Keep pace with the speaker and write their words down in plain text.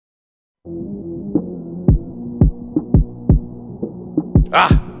I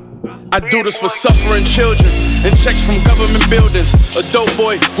do this for suffering children and checks from government buildings. A dope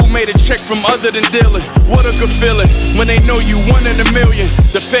boy who made a check from other than dealing. What a good feeling when they know you 1 in a million.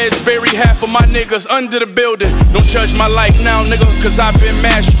 The feds bury half of my niggas under the building. Don't judge my life now, nigga, cause I've been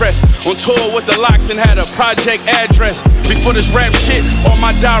mad stressed. On tour with the Locks and had a project address. Before this rap shit, all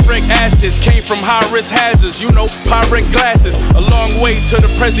my direct assets came from high-risk hazards. You know, Pyrex glasses. A long way to the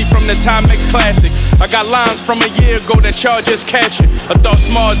Prezi from the Timex Classic. I got lines from a year ago that y'all just catching. I thought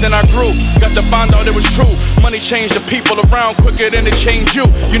smart, then I grew. Got to find out it was true. Money changed the people around quicker than it changed you.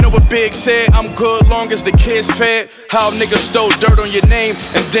 You know what Big said? I'm good long as the kids fed. How niggas stole dirt on your name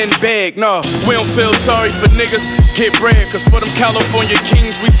and then beg. Nah, we don't feel sorry for niggas. Get bread, cause for them California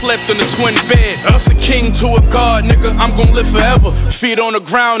kings, we slept in a twin bed. Us a king to a god, nigga. I'm gon' live forever. Feet on the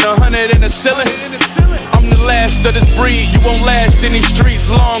ground, 100 in the ceiling. I'm the last of this breed. You won't last in these streets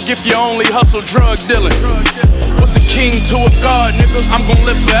long if you only hustle drug dealing. What's a king to a god, nigga? I'm gon'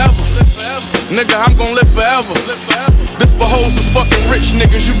 live forever. Nigga, I'm gon' live forever. This for hoes and fucking rich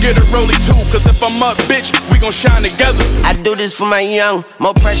niggas. You get a rollie too, cause if I'm up, bitch, we gon' shine together. I do this for my young.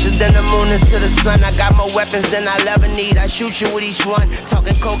 More precious than the moon is to the sun. I got more weapons than I'll ever need. I shoot you with each one.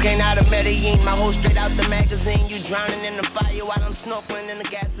 Talking cocaine out of Medellin. My hoe straight out the magazine. You drowning in the fire while I'm snorkeling in the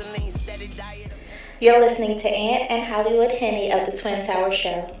gasoline. Steady diet. You're listening to Ant and Hollywood Henny of the Twin Tower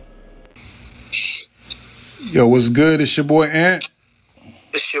Show. Yo, what's good? It's your boy Ant.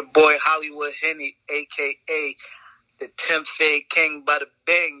 It's your boy Hollywood Henny, a.k.a. the 10th Fade King by the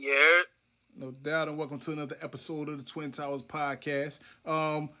Bang, you heard? No doubt, and welcome to another episode of the Twin Towers Podcast.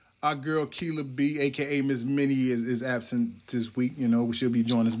 Our girl Keela B, a.k.a. Miss Minnie, is absent this week. You know, she'll be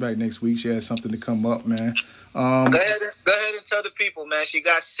joining us back next week. She has something to come up, man. Go ahead and tell the people, man. She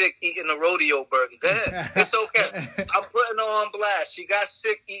got sick eating a rodeo burger. Go ahead. It's okay. I'm putting her on blast. She got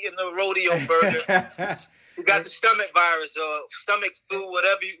sick eating a rodeo burger. She got the stomach virus or stomach flu,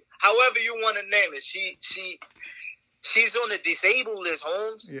 however you want to name it. She's on the disabled list,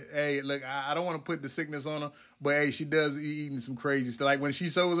 Holmes. Yeah, hey, look, I don't want to put the sickness on her, but hey, she does be eating some crazy stuff. Like when she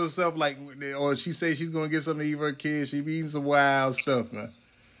shows herself, or she says she's gonna get something to eat for her kids, she be eating some wild stuff, man.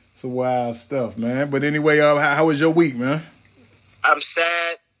 Some wild stuff, man. But anyway, how was your week, man? I'm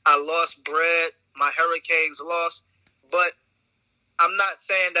sad. I lost bread. My Hurricanes lost, but I'm not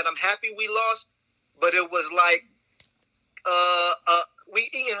saying that I'm happy we lost. But it was like, we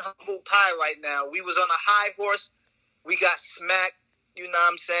eating humble pie right now. We was on a high horse. We got smacked, you know what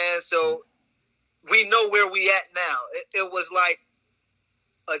I'm saying? So we know where we at now. It was like,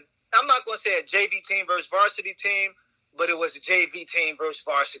 I'm not going to say a JV team versus varsity team, but it was a JV team versus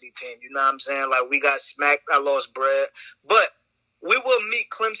varsity team. You know what I'm saying? Like, we got smacked. I lost bread. But we will meet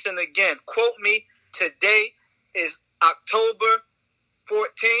Clemson again. Quote me, today is October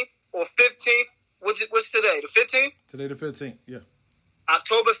 14th or 15th. What's today? The 15th? Today the 15th, yeah.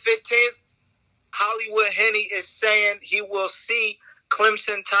 October 15th, Hollywood Henny is saying he will see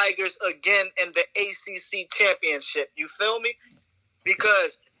Clemson Tigers again in the ACC championship. You feel me?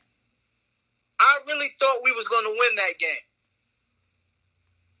 Because I really thought we was going to win that game.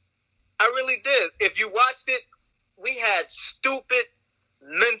 I really did. If you watched it, we had stupid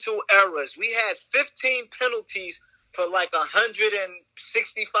mental errors. We had 15 penalties for like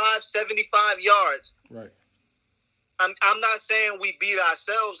 165, 75 yards. Right. I'm not saying we beat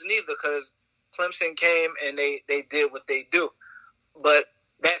ourselves neither, because Clemson came and they did what they do. But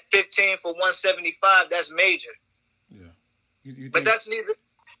that 15 for 175, that's major. Yeah. You think... But that's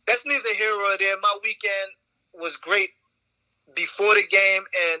neither here or there. My weekend was great before the game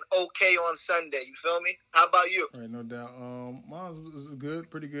and okay on Sunday. You feel me? How about you? All right, no doubt. Mine was good,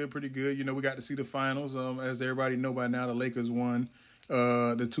 pretty good. You know, we got to see the finals. As everybody know by now, the Lakers won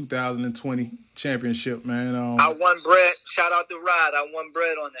the 2020 championship, man. I won bread. Shout out to Rod. I won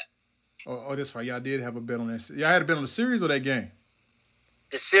bread on that. Oh, that's right. Y'all did have a bet on that. Y'all had a bet on the series or that game?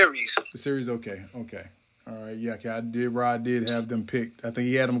 The series. The series, okay. All right, yeah, okay. Rod did have them picked. I think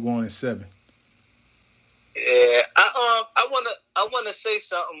he had them going at 7. Yeah, I wanna say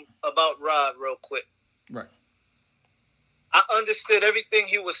something about Rod real quick. Right. I understood everything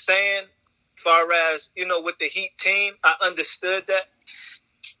he was saying, far as, you know, with the Heat team. I understood that.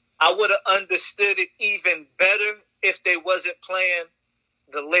 I would have understood it even better if they wasn't playing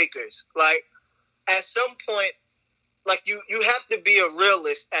the Lakers. Like, at some point, like you have to be a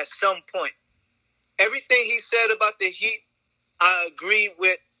realist at some point. Everything he said about the Heat, I agree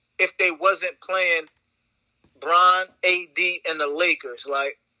with if they wasn't playing Bron, AD, and the Lakers.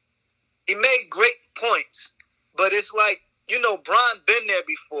 Like, he made great points, but it's like, you know, Bron been there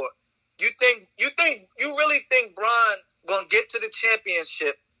before. You really think Bron gonna get to the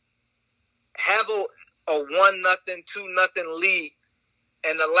championship have a 1-0, 2-0 lead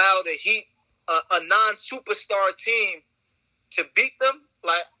and allow the Heat, a non-superstar team, to beat them.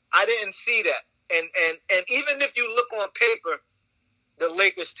 Like, I didn't see that. And even if you look on paper, the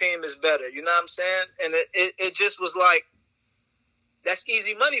Lakers team is better. You know what I'm saying? And it just was like, that's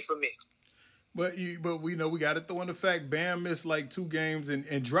easy money for me. But we know we got to throw in the fact Bam missed like 2 games, and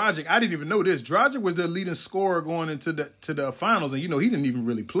Dragic, I didn't even know this. Dragic was the leading scorer going into the finals, and he didn't even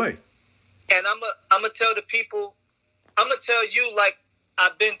really play. And I'm gonna tell the people, I'm gonna tell you like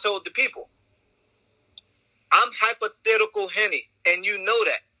I've been told the people. I'm hypothetical Henny, and you know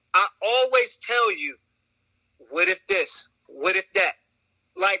that. I always tell you, what if this? What if that?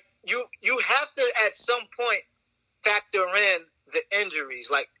 Like, you have to at some point factor in the injuries.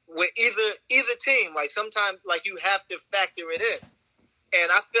 Like, with either team, like sometimes like you have to factor it in.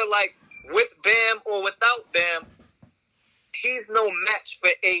 And I feel like with Bam or without Bam, he's no match for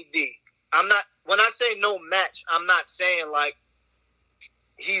AD. When I say no match, I'm not saying like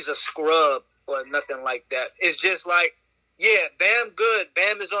he's a scrub or nothing like that. It's just like, yeah, Bam good.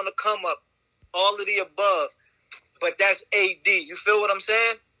 Bam is on the come up. All of the above. But that's AD. You feel what I'm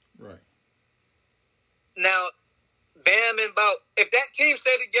saying? Right. Now, Bam and if that team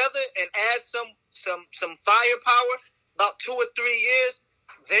stay together and add some firepower, about 2 or 3 years,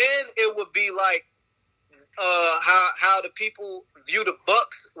 then it would be like how the people view the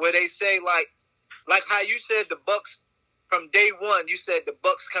Bucks, where they say like how you said the Bucks from day one. You said the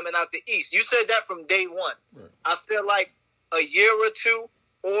Bucks coming out the East. You said that from day one. Right. I feel like a year or two,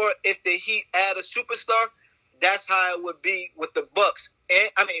 or if the Heat add a superstar, that's how it would be with the Bucks.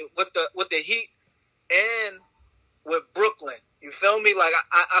 And I mean with the Heat and with Brooklyn. You feel me? Like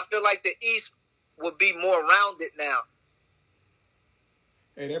I feel like the East would be more rounded now.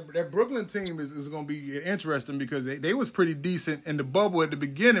 Hey, that Brooklyn team is going to be interesting because they was pretty decent in the bubble at the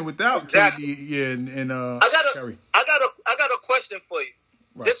beginning without exactly. KD and I got a question for you.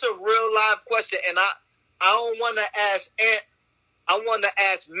 Right. This is a real live question, and I don't want to ask Ant. I want to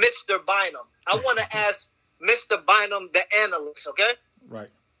ask Mr. Bynum. I want to ask Mr. Bynum, the analyst. Okay. Right.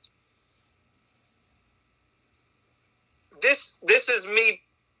 This is me.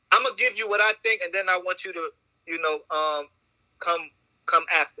 I'm gonna give you what I think, and then I want you to, come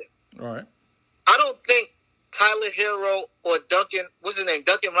after. All right. I don't think Tyler Hero or Duncan, what's his name,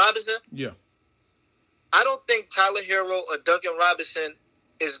 Duncan Robinson? Yeah. I don't think Tyler Hero or Duncan Robinson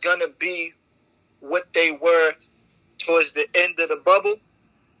is gonna be what they were towards the end of the bubble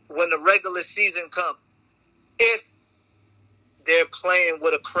when the regular season comes. If they're playing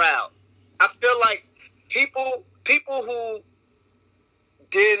with a crowd, I feel like people who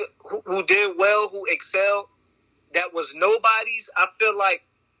did well, who excelled, that was nobodies, I feel like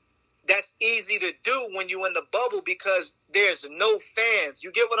that's easy to do when you're in the bubble because there's no fans.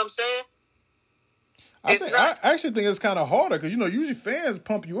 You get what I'm saying? I actually think it's kind of harder because, usually fans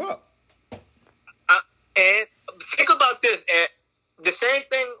pump you up. And think about this, and the same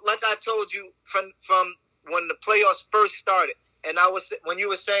thing like I told you from when the playoffs first started. And when you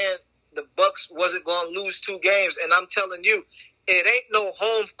were saying the Bucks wasn't going to lose 2 games, and I'm telling you, it ain't no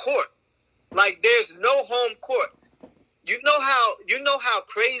home court. Like, there's no home court. You know how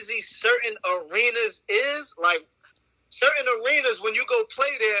crazy certain arenas is? Like, certain arenas, when you go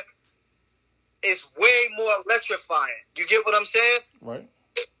play there, it's way more electrifying. You get what I'm saying? Right.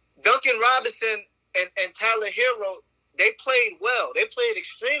 Duncan Robinson and Tyler Hero, they played well. They played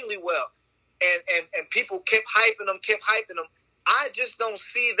extremely well. And people kept hyping them. I just don't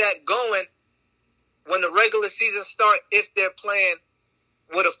see that going when the regular season starts if they're playing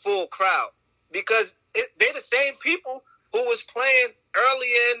with a full crowd. Because they're the same people who was playing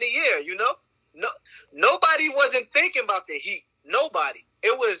earlier in the year, No, nobody wasn't thinking about the Heat. Nobody.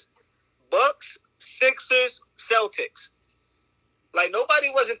 It was Bucks, Sixers, Celtics. Like, nobody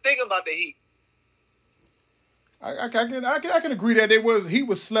wasn't thinking about the Heat. I can agree that he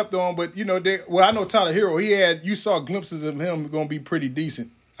was slept on, but I know Tyler Hero. You saw glimpses of him going to be pretty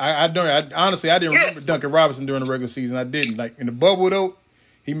decent. Honestly I didn't remember Duncan Robinson during the regular season. I didn't. Like in the bubble though,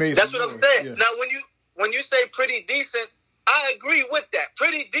 he made. That's what I'm saying. Yeah. Now when you say pretty decent, I agree with that.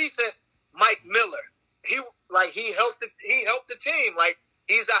 Pretty decent, Mike Miller. He helped the team. Like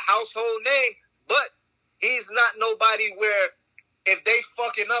he's a household name, but he's not nobody where. If they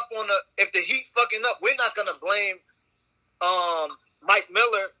if the Heat fucking up, we're not gonna blame Mike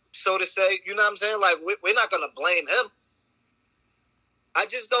Miller, so to say. You know what I'm saying? Like we're not gonna blame him. I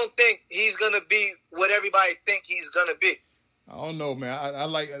just don't think he's gonna be what everybody think he's gonna be. I don't know, man.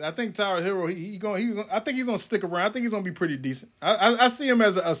 I think Tyler Hero. I think he's gonna stick around. I think he's gonna be pretty decent. I see him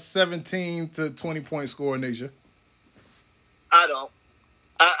as a 17 to 20 point scorer next year. I don't.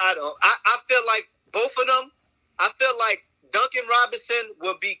 I I feel like both of them. I feel like Duncan Robinson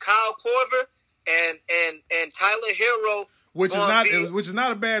will be Kyle Korver and Tyler Hero. Which is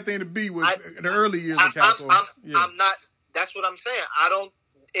not a bad thing to be with the early years of Kyle Korver. I'm not. That's what I'm saying.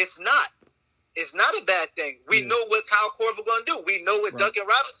 It's not. It's not a bad thing. We know what Kyle Korver going to do. We know what Duncan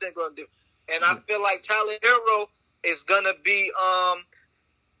Robinson going to do. And I feel like Tyler Hero is going to be,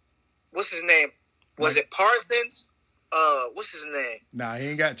 what's his name? Was it Parsons? What's his name? Nah, he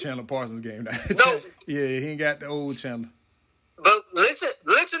ain't got Chandler Parsons' game. No. Yeah, he ain't got the old Chandler. But listen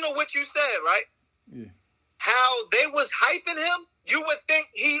to what you said, right? Yeah. How they was hyping him, you would think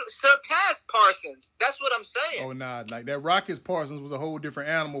he surpassed Parsons. That's what I'm saying. Oh, nah. Like, that Rockets Parsons was a whole different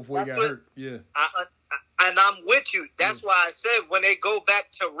animal before he got hurt. Yeah. And I'm with you. That's why I said when they go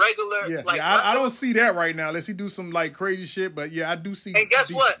back to regular. Yeah, I don't see that right now unless he do some, like, crazy shit. But, yeah, I do see. And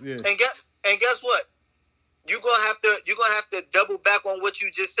guess what? Yeah. And guess what? You're gonna have to double back on what you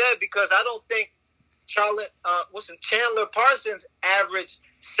just said, because I don't think Chandler Parsons averaged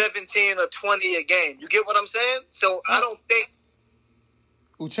 17 or 20 a game. You get what I'm saying? So I don't think.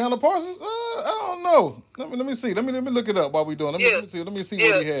 Well, Chandler Parsons, I don't know. Let me see. Let me look it up while we doing. Let me see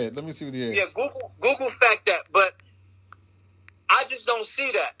what he had. Let me see what he had. Yeah, Google fact that, but I just don't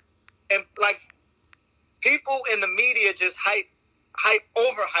see that. And like, people in the media just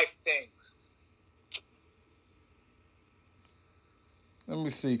overhype things. Let me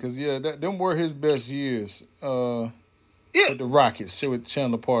see, because, them were his best years with the Rockets, with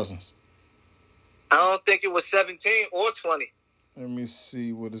Chandler Parsons. I don't think it was 17 or 20. Let me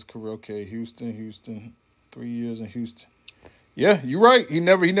see what his career. Okay, Houston, 3 years in Houston. Yeah, you're right. He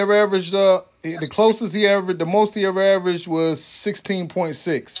never averaged. The most he ever averaged was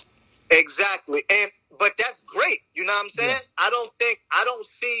 16.6. Exactly, but that's great. You know what I'm saying? Yeah.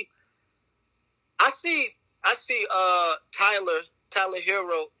 I see Tyler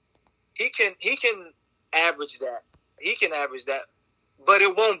Hero. He can average that. But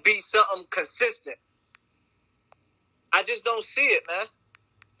it won't be something consistent. I just don't see it, man.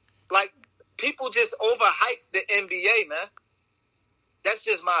 Like, people just overhype the NBA, man. That's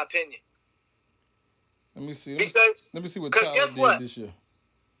just my opinion. Let me see. Because, let me see what Tyler did this year.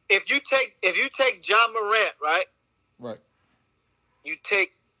 If you take John Morant, right? Right. You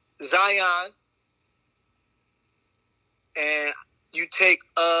take Zion, and you take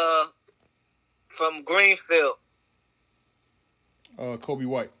from Greenfield. Kobe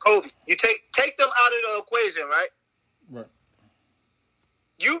White. Kobe. You take them out of the equation, right? Right.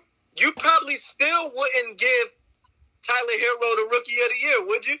 You probably still wouldn't give Tyler Hero the Rookie of the Year,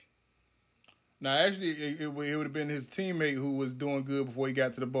 would you? Now, actually, it would have been his teammate who was doing good before he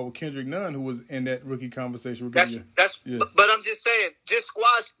got to the bubble, Kendrick Nunn, who was in that rookie conversation. But I'm just saying, just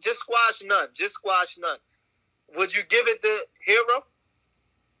squash Nunn. Would you give it to Hero?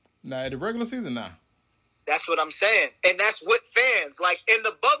 Nah, the regular season, nah. That's what I'm saying, and that's what fans like. In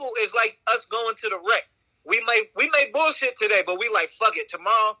the bubble is like us going to the rec. We may bullshit today, but we like, fuck it.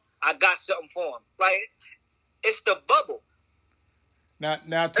 Tomorrow, I got something for him. Like, it's the bubble.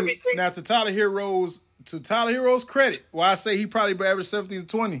 Now to Tyler Hero's credit, why I say he probably averaged 17 to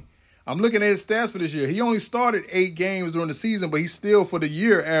 20. I'm looking at his stats for this year. He only started 8 games during the season, but he still for the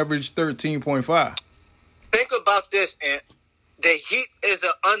year averaged 13.5. Think about this, Ant. The Heat is an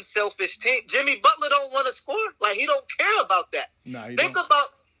unselfish team. Jimmy Butler don't want to score. Like, he don't care about that. Nah,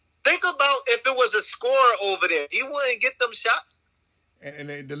 Think about if it was a scorer over there. He wouldn't get them shots. And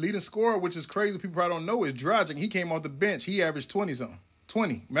the leading scorer, which is crazy, people probably don't know, is Dragic. He came off the bench. He averaged 20-something.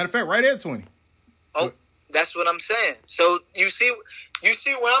 20. Matter of fact, right at 20. Oh, that's what I'm saying. So you see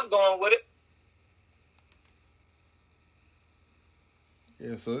where I'm going with it.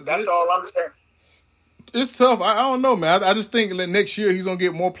 Yeah, so that's all I'm saying. It's tough. I don't know, man. I just think that next year he's going to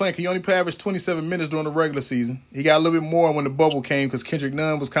get more playing. He only averaged 27 minutes during the regular season. He got a little bit more when the bubble came because Kendrick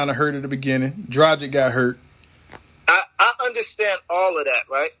Nunn was kind of hurt at the beginning. Dragic got hurt. I understand all of that,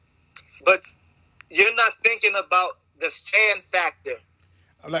 right? But you're not thinking about the fan factor.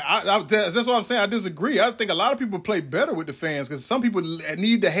 Like that's what I'm saying. I disagree. I think a lot of people play better with the fans because some people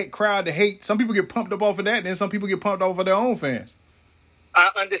need the crowd to hate. Some people get pumped up off of that, and then some people get pumped off of their own fans. I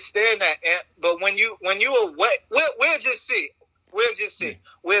understand that, but when you are wet, we'll just see.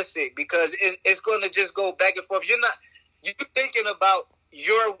 We'll see because it's going to just go back and forth. You're thinking about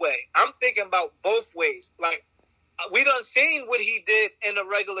your way. I'm thinking about both ways. Like, we done seen what he did in the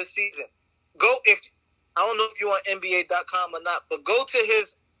regular season. I don't know if you're on NBA.com or not, but go to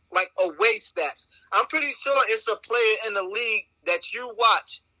his away stats. I'm pretty sure it's a player in the league that you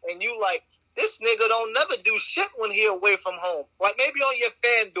watch and you like, this nigga don't never do shit when he away from home. Like, maybe on your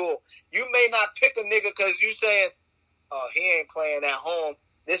FanDuel, you may not pick a nigga because you saying, oh, he ain't playing at home.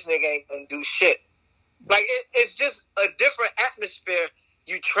 this nigga ain't gonna do shit. Like, it's just a different atmosphere.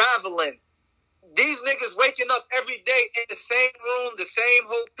 You traveling. These niggas waking up every day in the same room, the same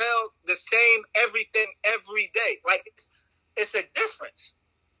hotel, the same everything every day. Like, it's a difference.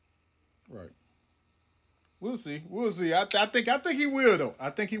 Right. We'll see. I think he will though.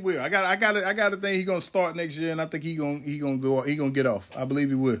 I think he will. I got to think he's gonna start next year, and I think he gonna get off. I believe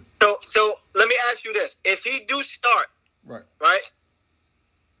he will. So let me ask you this: if he do start, right,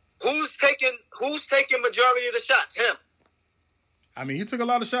 who's taking majority of the shots? Him. I mean, he took a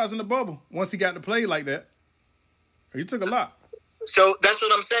lot of shots in the bubble once he got to play like that. He took a lot. So that's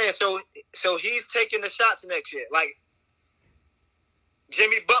what I'm saying. So he's taking the shots next year. Like,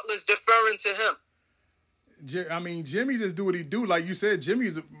 Jimmy Butler's deferring to him. I mean, Jimmy just do what he do. Like you said,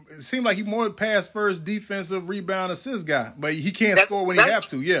 it seemed like he more pass first, defensive, rebound, assist guy. But he can't score when he have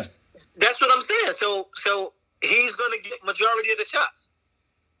to, yeah. That's what I'm saying. So he's going to get majority of the shots.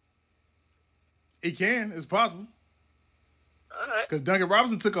 He can. It's possible. All right. Because Duncan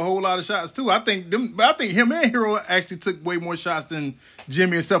Robinson took a whole lot of shots too. I think him and Hero actually took way more shots than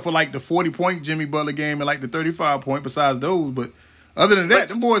Jimmy, except for like the 40-point Jimmy Butler game and like the 35-point. Besides those, but other than that,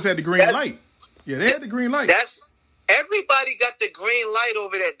 them boys had the green light. Yeah, they had the green light. Everybody got the green light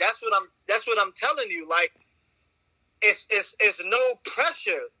over there. That's what I'm telling you. Like, it's no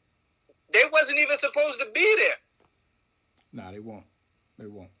pressure. They wasn't even supposed to be there. Nah, they won't.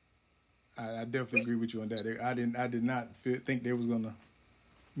 I definitely agree with you on that. I did not think they was gonna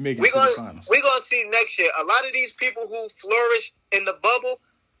make it to the finals. We're gonna see next year. A lot of these people who flourished in the bubble,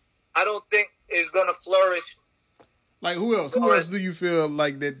 I don't think is gonna flourish. Like who else? Who else do you feel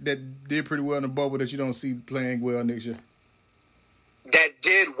like that did pretty well in the bubble that you don't see playing well next year? That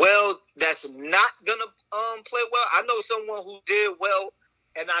did well. That's not gonna play well. I know someone who did well,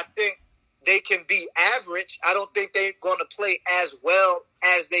 and I think they can be average. I don't think they're going to play as well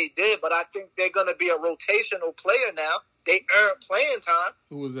as they did, but I think they're going to be a rotational player now. They earned playing time.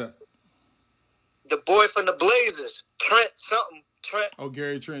 Who was that? The boy from the Blazers, Trent. Oh,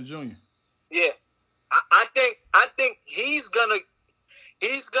 Gary Trent Jr. Yeah, I think he's gonna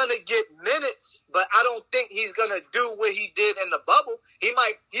get minutes, but I don't think he's gonna do what he did in the bubble.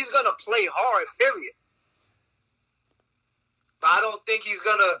 He's gonna play hard, period. But I don't think he's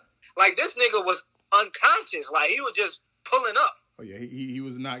gonna. Like, this nigga was unconscious. Like, he was just pulling up. Oh yeah, he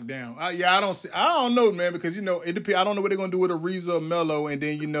was knocked down. I don't know, man, because it depends. I don't know what they're gonna do with Ariza or Melo, and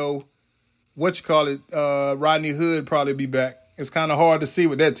then Rodney Hood probably be back. It's kind of hard to see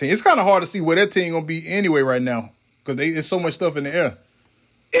with that team. It's kind of hard to see where that team gonna be anyway right now because there's so much stuff in the air.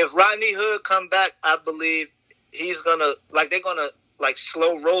 If Rodney Hood come back, I believe they're gonna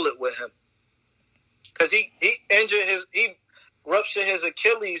slow roll it with him because he ruptured his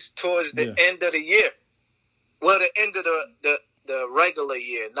Achilles towards the end of the year. Well, the end of the regular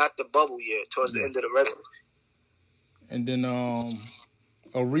year, not the bubble year, towards the end of the regular. And then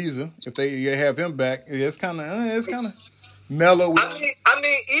Ariza, if they have him back, it's kind of mellow. I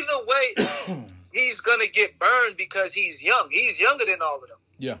mean, either way, he's gonna get burned because he's young. He's younger than all of them.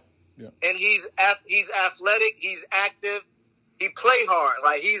 Yeah. And he's athletic. He's active. He play hard.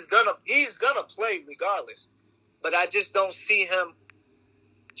 Like, he's gonna play regardless. But I just don't see him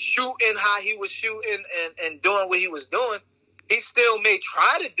shooting how he was shooting and doing what he was doing. He still may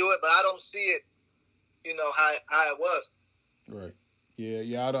try to do it, but I don't see it, how it was. Right.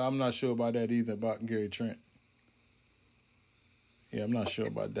 Yeah, I'm not sure about that either, about Gary Trent. Yeah, I'm not sure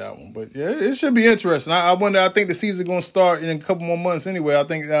about that one. But, yeah, it should be interesting. I think the season's going to start in a couple more months anyway. I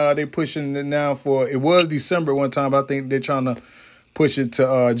think they're pushing it now it was December one time, but I think they're trying to push it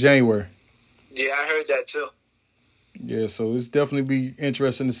to January. Yeah, I heard that too. Yeah, so it's definitely be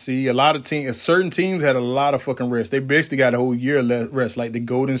interesting to see. Certain teams had a lot of fucking rest. They basically got a whole year rest, like the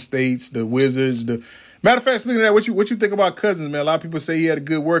Golden States, the Wizards. Matter of fact, speaking of that, what you think about Cousins, man? A lot of people say he had a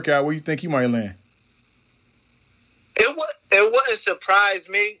good workout. Where you think he might land? It wouldn't surprise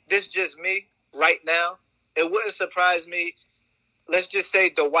me. This is just me right now. It wouldn't surprise me. Let's just say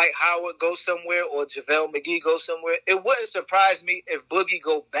Dwight Howard goes somewhere or JaVale McGee goes somewhere. It wouldn't surprise me if Boogie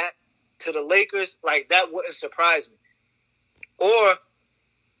go back to the Lakers. Like, that wouldn't surprise me. Or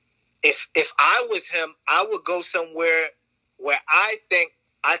if I was him, I would go somewhere where I think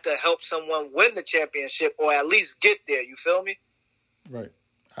I could help someone win the championship or at least get there. You feel me? Right.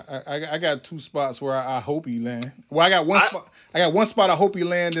 I got two spots where I hope he land. Well, I got one spot I hope he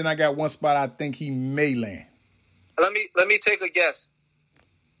land, and I got one spot I think he may land. Let me take a guess.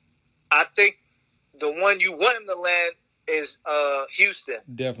 I think the one you want him to land is Houston.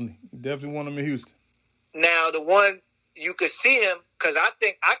 Definitely want him in Houston. Now, the one you could see him, because I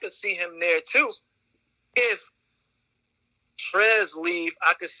think I could see him there too, if Trez leave,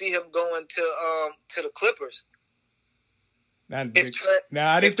 I could see him going to the Clippers. I didn't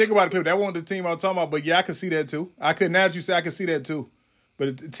think about it. That wasn't the team I was talking about, but yeah, I could see that too. I could see that too.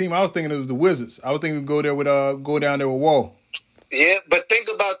 But the team I was thinking it was the Wizards. I was thinking go down there with Wall. Yeah, but think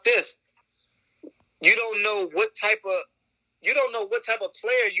about this. You don't know what type of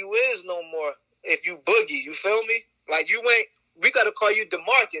player you is no more if you Boogie. You feel me? Like we gotta call you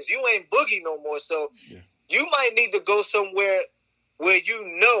DeMarcus. You ain't Boogie no more. So you might need to go somewhere where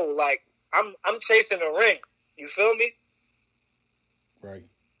like I'm chasing a ring. You feel me? Right.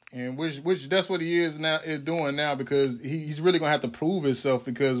 And which that's what he is doing now, because he's really gonna have to prove himself,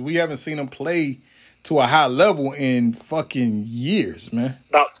 because we haven't seen him play to a high level in fucking years, man.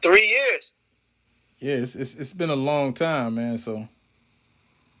 About 3 years. Yeah, it's been a long time, man. So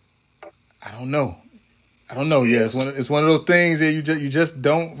I don't know. Yeah, it's one of those things that you just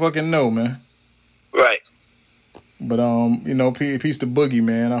don't fucking know, man. Right. But peace to Boogie,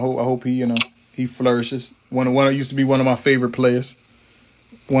 man. I hope he he flourishes. One used to be one of my favorite players.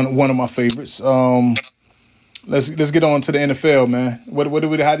 One of my favorites. Let's get on to the NFL, man.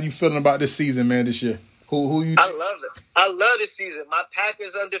 How do you feeling about this season, man? This year, who you? I love it. I love this season. My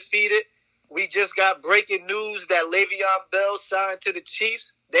Packers undefeated. We just got breaking news that Le'Veon Bell signed to the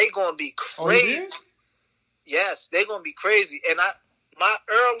Chiefs. They gonna be crazy. Oh, yes, they gonna be crazy. And my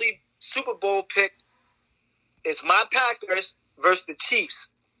early Super Bowl pick is my Packers versus the Chiefs.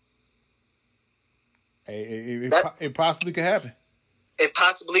 It possibly could happen. It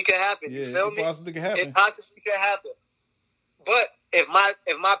possibly could happen. Yeah, you feel me? It possibly could happen. It possibly could happen. But if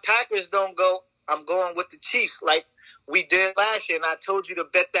my Packers don't go, I'm going with the Chiefs, like we did last year. And I told you to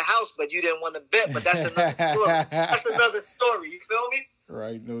bet the house, but you didn't want to bet. But that's another story. That's another story. You feel me?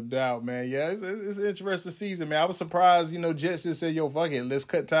 Right, no doubt, man. Yeah, it's an interesting season, man. I was surprised, Jets just said, "Yo, fuck it, let's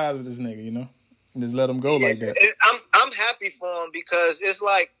cut ties with this nigga," and just let him go like that. I'm happy for him, because it's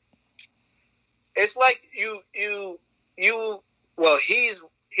like you. Well, he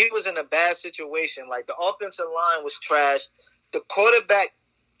was in a bad situation. Like, the offensive line was trash. The quarterback,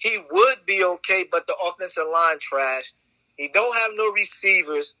 he would be okay, but the offensive line trash. He don't have no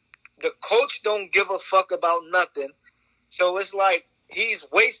receivers. The coach don't give a fuck about nothing. So it's like he's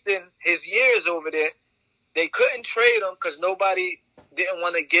wasting his years over there. They couldn't trade him because nobody didn't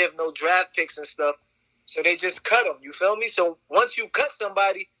want to give no draft picks and stuff. So they just cut him. You feel me? So once you cut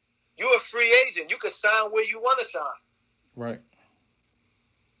somebody, you're a free agent. You can sign where you want to sign. Right.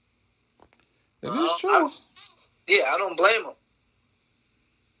 That is true. I don't blame him.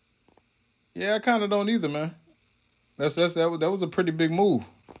 Yeah, I kind of don't either, man. That was a pretty big move.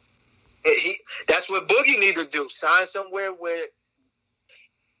 That's what Boogie need to do. Sign somewhere where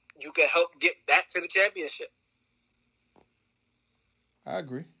you can help get back to the championship. I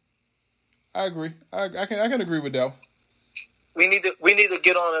agree. I can agree with that. We need to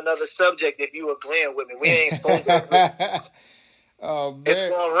get on another subject if you agreeing with me. We ain't supposed to agree. Oh, man. It's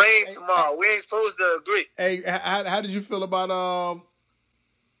gonna rain tomorrow. We ain't supposed to agree. Hey, how did you feel about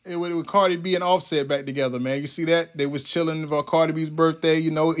with Cardi B and Offset back together, man? You see that? They was chilling for Cardi B's birthday.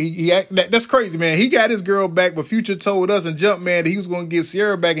 That's crazy, man. He got his girl back, but Future told us and Jumpman that he was going to get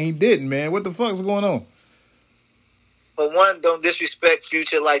Sierra back, and he didn't, man. What the fuck's going on? For one, don't disrespect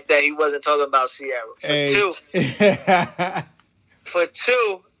Future like that. He wasn't talking about Sierra. For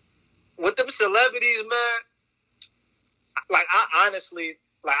two, with them celebrities, man, like, I honestly,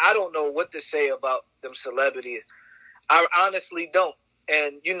 I don't know what to say about them celebrities. I honestly don't.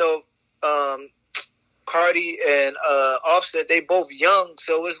 And, Cardi and Offset, they both young,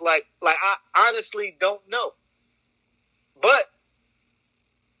 so it's like I honestly don't know. But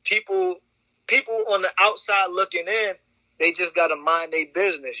people on the outside looking in, they just got to mind their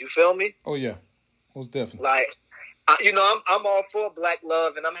business. You feel me? Oh, yeah. Most definitely. Like, I'm all for black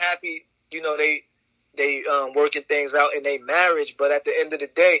love, and I'm happy, they working things out in their marriage. But at the end of the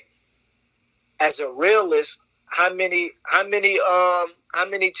day, as a realist, how many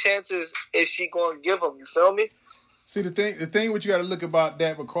chances is she going to give him? You feel me? See, the thing what you got to look about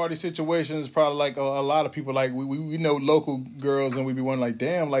that with Cardi's situation is probably like a lot of people, like we know local girls, and we be wondering, like,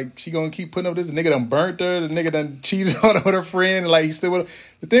 damn, like, she gonna keep putting up this? The nigga done burnt her. The nigga done cheated on her with her friend. And, like, he's still with her.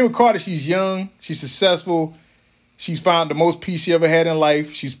 The thing with Cardi, she's young, she's successful, she's found the most peace she ever had in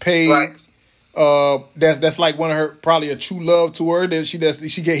life. She's paid. Right. That's like one of her, probably a true love to her that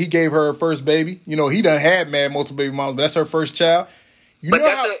he gave her first baby. He done had multiple baby moms, but that's her first child.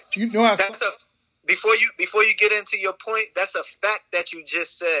 Before you get into your point, that's a fact that you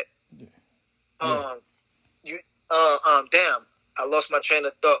just said. Yeah. Damn, I lost my train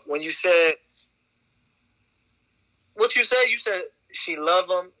of thought when you said what you said. You said she love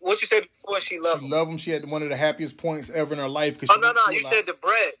him. What you said before? She love him. She had one of the happiest points ever in her life. Oh no, you said the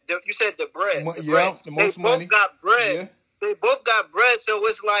bread. You said the bread. The bread. The most they money. Both got bread. Yeah. They both got bread. So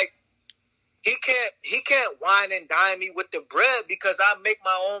it's like he can't wine and dine me with the bread because I make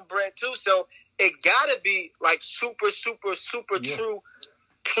my own bread too. So it gotta be like super true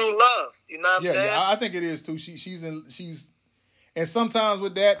love. You know what I'm saying? Yeah, I think it is too. She's and sometimes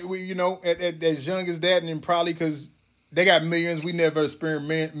with that, we, you know, at as young as that, and then probably because they got millions, we never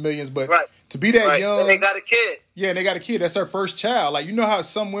experienced millions, but to be that young, and they got a kid. Yeah, they got a kid. That's her first child. Like, you know how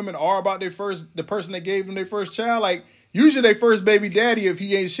some women are about the person that gave them their first child. Like, usually their first baby daddy, if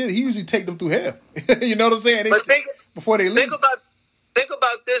he ain't shit, he usually take them through hell. You know what I'm saying? Before they leave. Think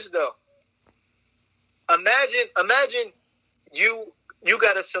about this though. Imagine you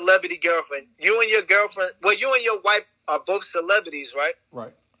got a celebrity girlfriend. You and your girlfriend, you and your wife are both celebrities, right?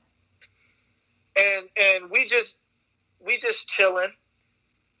 Right. And we just chilling.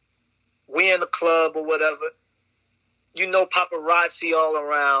 We in the club or whatever. You know, paparazzi all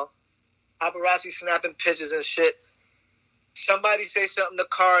around. Paparazzi snapping pictures and shit. Somebody say something to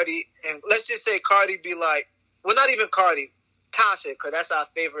Cardi, and let's just say Cardi be like, well, not even Cardi, Tasha, because that's our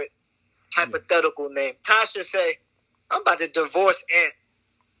favorite hypothetical name. Tasha say, I'm about to divorce Ant.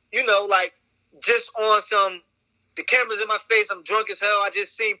 You know, like, just on some, the camera's in my face, I'm drunk as hell, I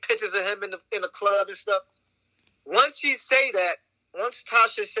just seen pictures of him in the club and stuff. Once she say that, once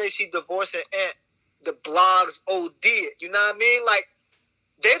Tasha say she divorcing Ant, the blogs OD it. You know what I mean? Like,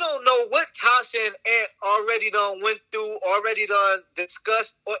 they don't know what Tasha and Ant already done went through, already done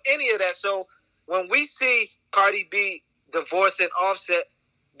discussed, or any of that. So when we see Cardi B divorcing Offset,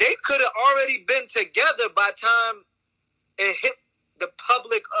 they could have already been together by the time it hit the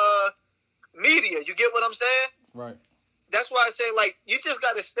public media. You get what I'm saying? Right. That's why I say, like, you just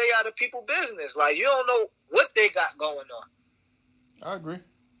got to stay out of people's business. Like, you don't know what they got going on. I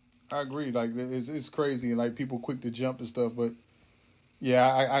agree. Like, it's crazy. Like, people quick to jump and stuff, but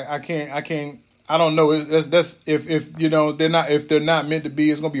yeah, I can't. I don't know. That's if you know if they're not meant to be,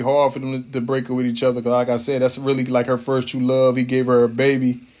 it's gonna be hard for them to break up with each other. Cause like I said, that's really like her first true love. He gave her a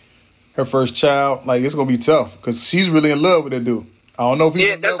baby, her first child. Like, it's gonna be tough because she's really in love with that dude. I don't know if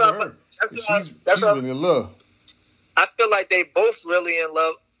he's in love with her. She's really in love. I feel like they both really in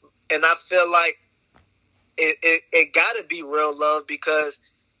love, and I feel like it gotta be real love because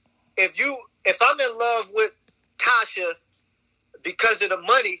if I'm in love with Tasha because of the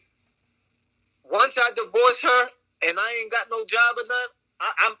money, once I divorce her and I ain't got no job or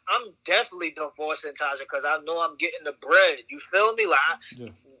nothing, I'm definitely divorcing Tasha because I know I'm getting the bread. You feel me?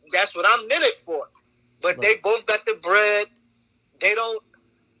 Like, that's what I'm in it for. But they both got the bread. They don't,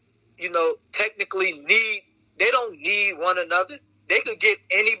 technically they don't need one another. They could get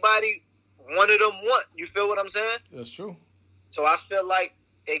anybody one of them want. You feel what I'm saying? That's true. So I feel like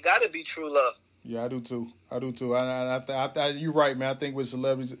it got to be true love. Yeah, I do too. You're right, man. I think with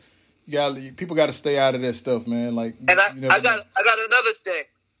celebrities, people got to stay out of that stuff, man. Like, and I got another thing.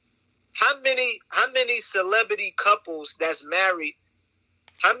 How many celebrity couples that's married?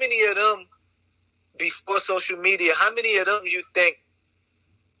 How many of them before social media? How many of them you think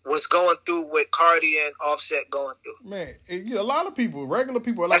was going through what Cardi and Offset going through? Man, a lot of people, regular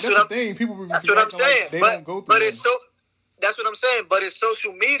people, like that's the thing. People, that's what I'm saying. Like they don't go through. But that's what I'm saying. But it's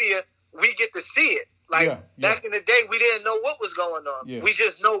social media. We get to see it. Like, back in the day, we didn't know what was going on. Yeah. We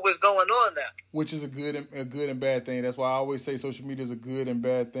just know what's going on now. Which is a good and bad thing. That's why I always say social media is a good and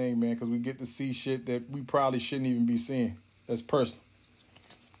bad thing, man, because we get to see shit that we probably shouldn't even be seeing. That's personal.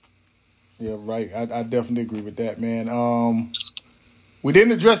 Yeah, right. I definitely agree with that, man. We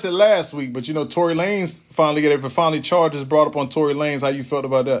didn't address it last week, but Tory Lanez finally charges brought up on Tory Lanez. How you felt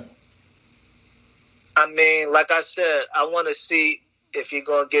about that? I mean, like I said, I want to see if he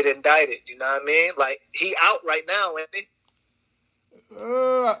gonna get indicted. You know what I mean? Like, he out right now, ain't he?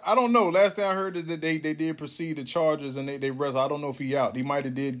 I don't know. Last thing I heard is that they did proceed to charges and they arrested. I don't know if he out. He might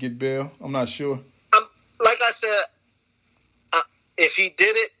have did get bail. I'm not sure. Like I said, if he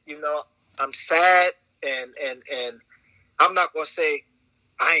did it, I'm sad and I'm not gonna say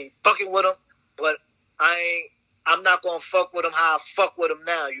I ain't fucking with him, but I'm not gonna fuck with him how I fuck with him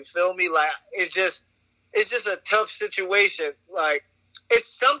now. You feel me? Like, it's just a tough situation. Like, it's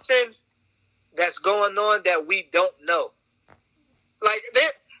something that's going on that we don't know. Like,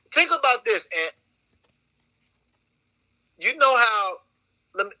 think about this, and you know how?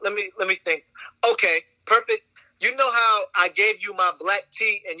 Let me think. Okay, perfect. You know how I gave you my black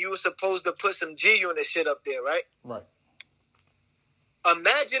tea, and you were supposed to put some G-Unit shit up there, right? Right.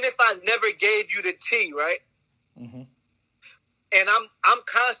 Imagine if I never gave you the tea, right? Mm-hmm. And I'm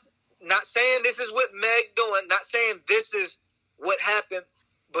constant. Not saying this is what Meg doing. Not saying this is what happened,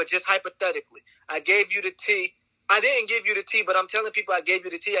 but just hypothetically. I gave you the tea. I didn't give you the tea, but I'm telling people I gave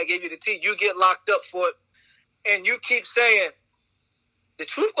you the tea. I gave you the tea. You get locked up for it. And you keep saying, the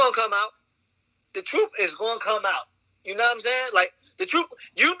truth going to come out. The truth is going to come out. You know what I'm saying? Like, the truth,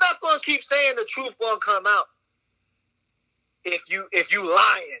 you're not going to keep saying the truth going to come out if you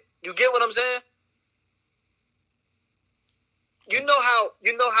lying. You get what I'm saying? You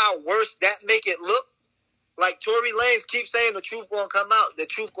know how worse that make it look? Like Tory Lanez keeps saying the truth going to come out. The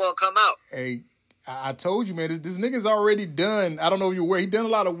truth going to come out. Hey, I told you, man, this nigga's already done, I don't know if you're aware, he done a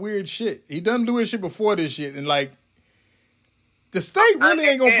lot of weird shit. He done doing shit before this shit. And like, the state really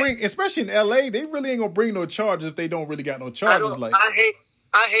ain't gonna bring, especially in LA, they really ain't gonna bring no charges if they don't really got no charges. I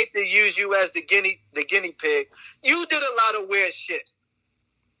hate to use you as the guinea pig. You did a lot of weird shit.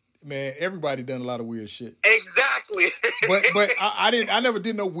 Man, everybody done a lot of weird shit. Exactly. but I never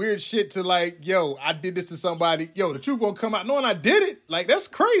did no weird shit to like, yo, I did this to somebody. Yo, the truth gonna come out knowing I did it. Like, that's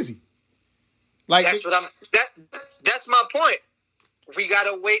crazy. Like, that's my point. We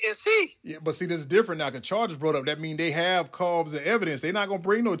gotta wait and see. Yeah, but see, this is different now. The charges brought up. That mean they have cause and evidence. They're not gonna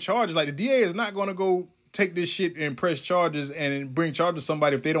bring no charges. Like, the DA is not gonna go take this shit and press charges and bring charges to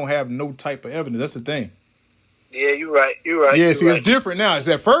somebody if they don't have no type of evidence. That's the thing. Yeah, you're right. Yeah, see, it's different now.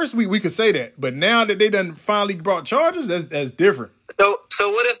 At first we could say that, but now that they done finally brought charges, that's different. So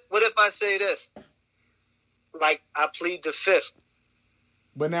what if I say this? Like, I plead the fifth.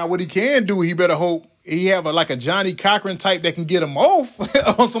 But now what he can do, he better hope he have a Johnny Cochran type that can get him off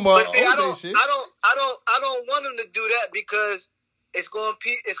on some shit. I don't want him to do that because it's going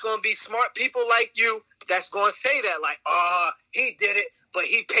to be smart people like you that's going to say that, like, he did it, but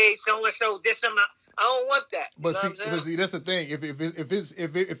he paid so and so this amount. I don't want that. But see, that's the thing.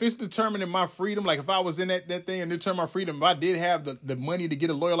 If it's determining my freedom, like if I was in that thing and determine my freedom, if I did have the money to get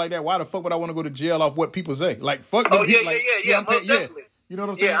a lawyer like that, why the fuck would I want to go to jail off what people say? Like, fuck. Oh yeah, most definitely. You know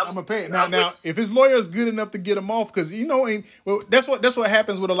what I'm saying? I'm gonna pay it. Now, if his lawyer is good enough to get him off, because that's what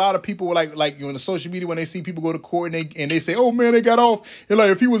happens with a lot of people. Like in the social media when they see people go to court and they say, "Oh man, they got off." And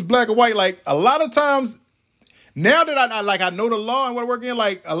like if he was black or white, like a lot of times. Now that I know the law and what I work in,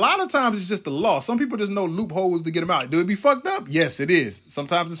 like a lot of times it's just the law. Some people just know loopholes to get them out. Do it be fucked up? Yes, it is.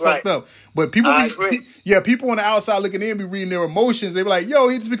 Sometimes it's fucked up. But people, people on the outside looking in be reading their emotions. They be like, "Yo,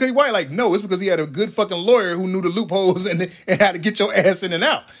 it's because he white." Like, no, it's because he had a good fucking lawyer who knew the loopholes and how to get your ass in and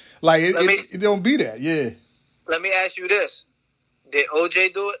out. Like it don't be that. Yeah. Let me ask you this: did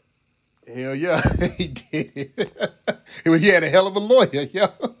OJ do it? Hell yeah, he did. He had a hell of a lawyer, yo.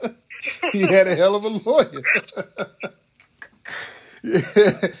 He had a hell of a lawyer.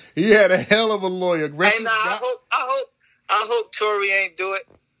 Yeah, he had a hell of a lawyer. And I hope Tory ain't do it.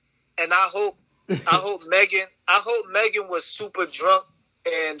 And I hope Megan was super drunk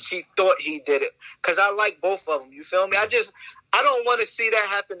and she thought he did it. Because I like both of them. You feel me? I don't want to see that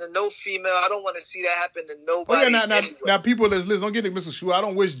happen to no female. I don't want to see that happen to nobody. Oh, yeah, now, people that's listening, don't get it, Mr. Shu. I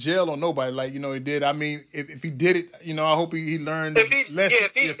don't wish jail on nobody. Like, he did. I mean, if he did it, I hope he learned. If he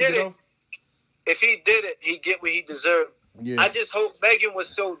did it, he get what he deserved. Yeah. I just hope Megan was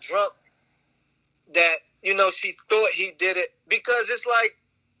so drunk that, she thought he did it. Because it's like,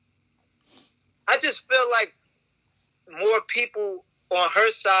 I just feel like more people on her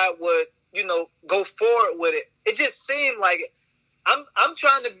side would, go forward with it. It just seemed like it. I'm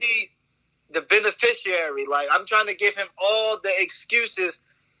trying to be the beneficiary. Like, I'm trying to give him all the excuses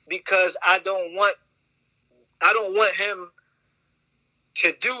because I don't want him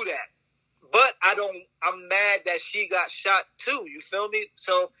to do that. But I'm mad that she got shot too. You feel me?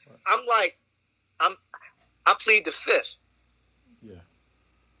 So I'm like, I plead the fifth.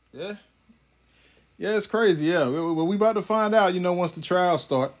 Yeah. Yeah, it's crazy. Yeah, we about to find out. Once the trial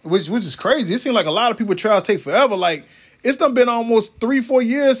start, which is crazy. It seems like a lot of people trials take forever. Like, it's done been almost 3-4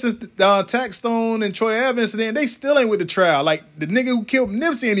 years since the Taxstone and Troy Ave incident. They still ain't with the trial. Like, the nigga who killed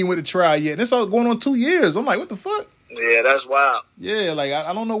Nipsey ain't even with the trial yet. And it's all going on 2 years. I'm like, what the fuck? Yeah, that's wild. Yeah, like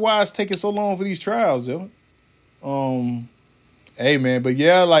I don't know why it's taking so long for these trials, yo. Hey man, but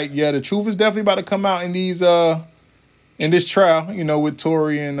the truth is definitely about to come out in these in this trial, with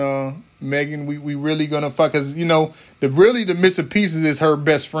Tory and Megan. We really gonna fuck, because the missing pieces is her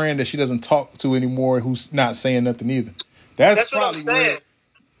best friend that she doesn't talk to anymore, who's not saying nothing either. That's probably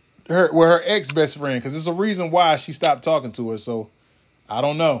where her ex best friend, because there's a reason why she stopped talking to her. So I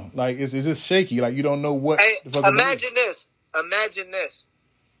don't know. Like, it's just shaky. Like, you don't know what. Hey, imagine this.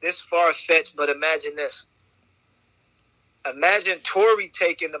 This far-fetched, but imagine this. Imagine Tory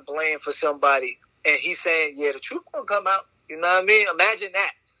taking the blame for somebody, and he's saying, "Yeah, the truth gonna come out." You know what I mean? Imagine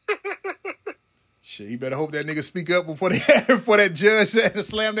that. Shit, you better hope that nigga speak up before that judge had to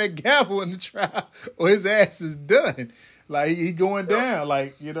slam that gavel in the trial, or his ass is done. Like he going down.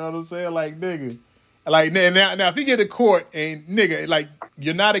 Like, you know what I'm saying? Like, nigga. Like now if you get to court and nigga, like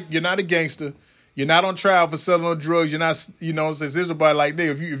you're not a gangster, you're not on trial for selling no drugs, you're not, you know what I'm saying? There's about like,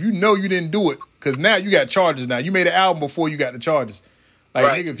 nigga, if you know you didn't do it, because now you got charges now. You made an album before you got the charges. Like,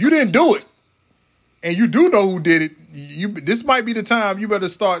 right. Nigga, if you didn't do it, and you do know who did it, this might be the time you better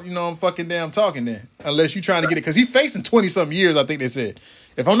start, you know, fucking damn talking then. Unless you're trying to get it. Because he's facing 20-something years, I think they said.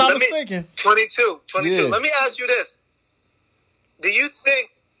 If I'm not mistaken. 22. Yeah. Let me ask you this. Do you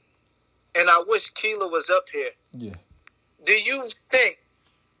think, and I wish Keela was up here. Yeah. Do you think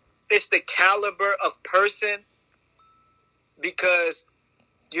it's the caliber of person? Because,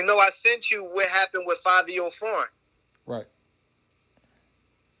 you know, I sent you what happened with Fabio Foreign. Right.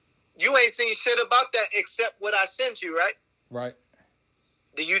 You ain't seen shit about that except what I sent you, right? Right.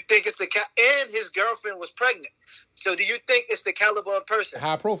 Do you think it's and his girlfriend was pregnant. So do you think it's the caliber of person?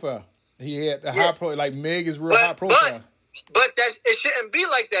 High profile. He had the high profile. Like Meg is real high profile. But it shouldn't be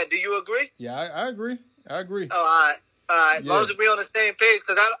like that. Do you agree? Yeah, I agree. Oh, all right. As long as we on the same page,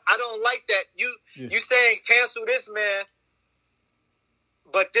 because I don't like that. You saying cancel this man,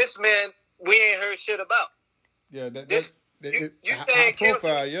 but this man we ain't heard shit about. Yeah, you saying cancel?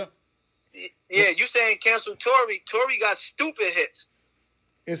 Profile, yeah. Yeah, you saying cancel Tory? Tory got stupid hits.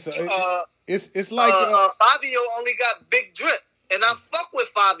 It's like Fabio only got big drip, and I fuck with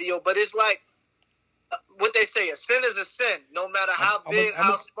Fabio, but it's like what they say: a sin is a sin, no matter how big,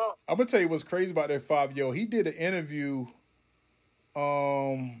 how small. I'm gonna tell you what's crazy about that Fabio. He did an interview.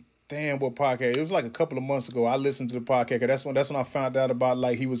 What podcast? It was like a couple of months ago. I listened to the podcast. That's when I found out about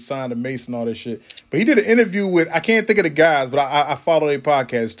like he was signed to Mason, all that shit. But he did an interview with, I can't think of the guys, but I follow their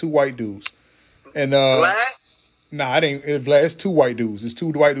podcast. 2 white dudes. And Vlad? Nah, it ain't Vlad. It's 2 white dudes. It's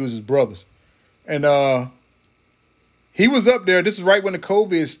 2 white dudes, his brothers. And he was up there. This is right when the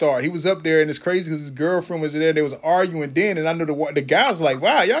COVID started. He was up there, and it's crazy because his girlfriend was there. They was arguing then, and I know the guy was like,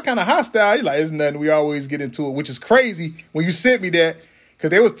 "Wow, y'all kind of hostile." He's like, "It's nothing. We always get into it," which is crazy when you sent me that. Because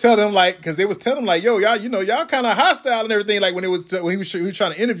they was telling him like, yo, y'all, you know, y'all kind of hostile and everything. Like when he was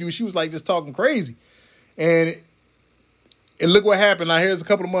trying to interview, she was like just talking crazy. And look what happened. Now here's a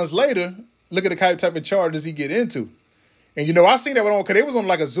couple of months later. Look at the type of charges he get into. And you know, I seen that because they was on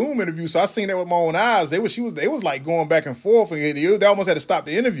like a Zoom interview, so I seen that with my own eyes. They was like going back and forth, and they almost had to stop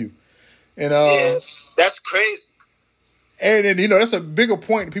the interview. And yeah, that's crazy. And you know, that's a bigger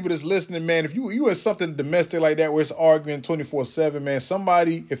point to people that's listening, man. If you in something domestic like that where it's arguing 24/7, man,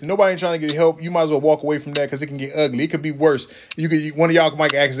 if nobody ain't trying to get help, you might as well walk away from that because it can get ugly. It could be worse. One of y'all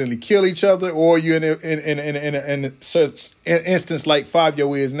might accidentally kill each other, or you're in an instance like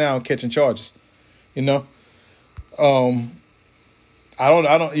Fabio is now catching charges. You know, I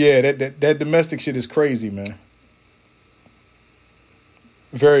don't. Yeah, that domestic shit is crazy, man.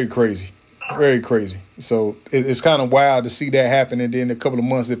 Very crazy. Very crazy. So it's kind of wild to see that happen, and then a couple of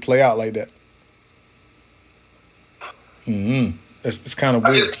months it play out like that. It's kind of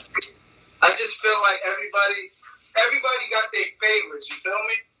weird. I just feel like everybody got their favorites. You feel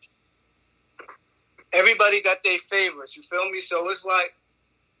me? Everybody got their favorites. You feel me? So it's like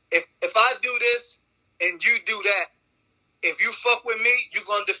if I do this and you do that, if you fuck with me, you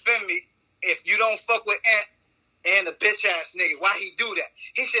gonna defend me. If you don't fuck with Ant. And a bitch ass nigga, why he do that?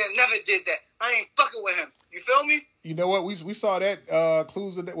 He said never did that. I ain't fucking with him. You feel me? You know what? We saw that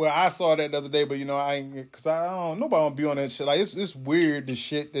clues of that. Well, I saw that the other day, but you know I ain't because I don't. Nobody wanna be on that shit. Like it's weird the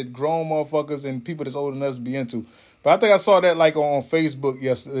shit that grown motherfuckers and people that's older than us be into. But I think I saw that like on Facebook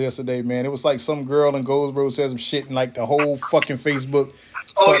yesterday, man. It was like some girl in Goldsboro said some shit and like the whole fucking Facebook.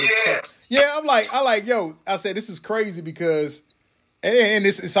 Yeah, I said this is crazy because. And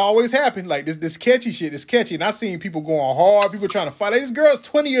it's always happened. Like this catchy shit is catchy. And I seen people going hard, people trying to fight. Like, this girl's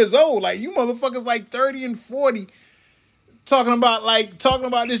 20 years old. Like, you motherfuckers like 30 and 40 talking about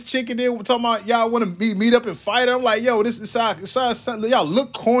this chick and then talking about y'all want to meet up and fight her. I'm like, yo, y'all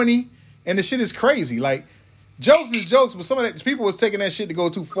look corny and the shit is crazy. Like, jokes is jokes, but some of that people was taking that shit to go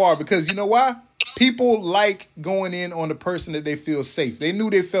too far because you know why? People like going in on the person that they feel safe. They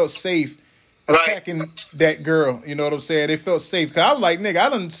knew they felt safe attacking that girl, you know what I'm saying? They felt safe. Because I was like, nigga, I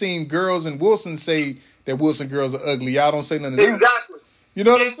done seen girls in Wilson say that Wilson girls are ugly. Y'all don't say nothing to them. Exactly. You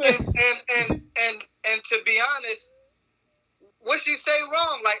know what I'm saying? And to be honest, what she say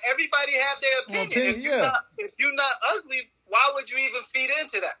wrong? Like, everybody have their opinion. If you're not ugly, why would you even feed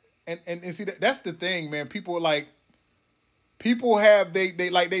into that? And see, that's the thing, man. People have they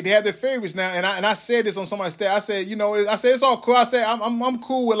have their favorites now, and I said this on somebody's stat. I said it's all cool. I said I'm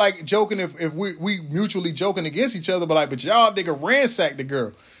cool with like joking if we mutually joking against each other, but y'all nigga ransack the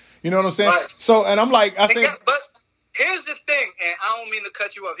girl. You know what I'm saying? Right. So, and I'm like, but here's the thing, and I don't mean to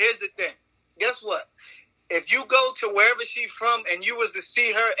cut you off. Here's the thing. Guess what? If you go to wherever she's from and you was to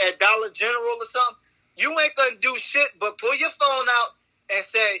see her at Dollar General or something, you ain't gonna do shit but pull your phone out and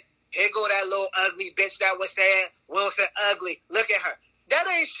say, here go that little ugly bitch that was saying Wilson ugly. Look at her. That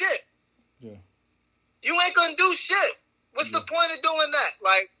ain't shit. Yeah. You ain't gonna do shit. What's the point of doing that?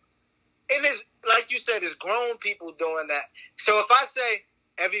 Like, it is, like you said, it's grown people doing that. So if I say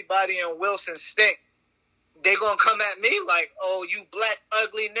everybody in Wilson stink, they gonna come at me like, oh, you black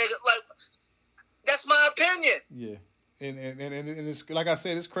ugly nigga. Like, that's my opinion. Yeah. And it's like I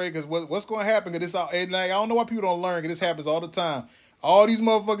said, it's crazy because what's going to happen? Cause this, and like, I don't know why people don't learn because this happens all the time. All these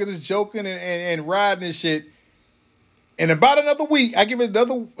motherfuckers is joking and riding and shit. In about another week, I give it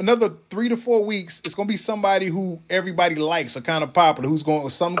another 3 to 4 weeks. It's gonna be somebody who everybody likes, or kind of popular, who's going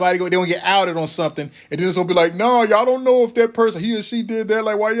they're gonna get outed on something, and then it's gonna be like, no, y'all don't know if that person he or she did that.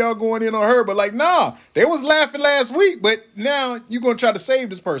 Like, why y'all going in on her? But like, nah, they was laughing last week, but now you're gonna try to save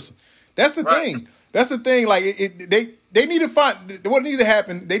this person. That's the thing. That's the thing. Like, they need to find what needs to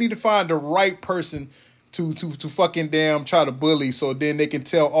happen. They need to find the right person to fucking damn try to bully, so then they can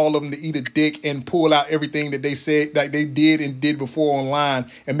tell all of them to eat a dick and pull out everything that they said, like they did before online,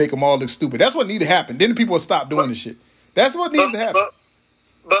 and make them all look stupid. That's what need to happen. Then the people will stop doing this shit. That's what needs to happen.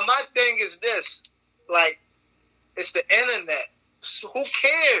 But my thing is this, like, it's the internet. So who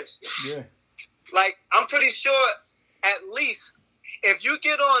cares? Yeah. Like, I'm pretty sure at least if you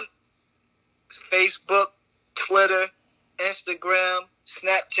get on Facebook, Twitter, Instagram,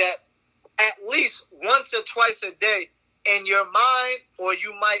 Snapchat, at least once or twice a day in your mind, or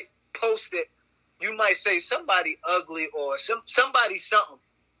you might post it, you might say somebody ugly or somebody something.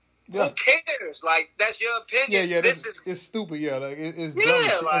 Yeah. Who cares? Like, that's your opinion. Yeah, it's stupid. Yeah, like it's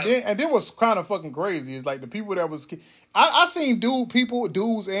dumb. Like, and then what's kind of fucking crazy is like the people that was. I seen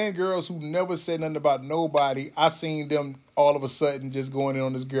dudes and girls who never said nothing about nobody. I seen them all of a sudden just going in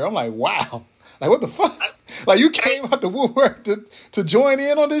on this girl. I'm like, wow. Like, what the fuck? Like, you came out the woodwork to join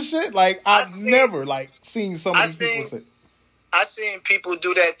in on this shit? Like, I've never, like, seen some of these people say. I seen people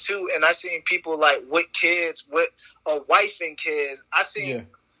do that, too. And I seen people, like, with kids, with a wife and kids. I seen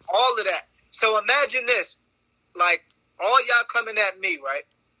all of that. So imagine this. Like, all y'all coming at me, right?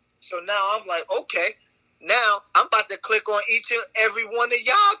 So now I'm like, okay. Now I'm about to click on each and every one of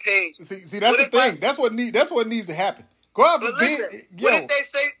y'all pages. See, that's the thing. That's what needs to happen. Go out for listen, what did they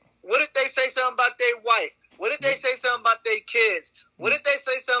say? What if they say something about their wife? What if they say something about their kids? What if they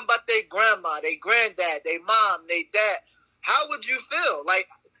say something about their grandma, their granddad, their mom, their dad? How would you feel? Like,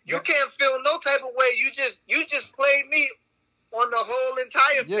 you can't feel no type of way. You just played me on the whole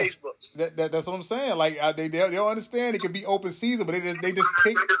entire Facebook. That's what I'm saying. Like, they'll understand it could be open season, but they just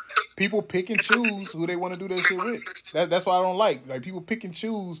pick and choose who they want to do that shit with. That's why I don't like people pick and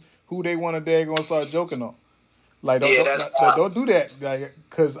choose who they want to daggone start joking on. Like, don't do that. Like,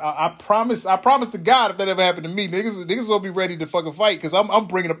 cause I promise to God, if that ever happened to me, niggas will be ready to fucking fight. Cause I'm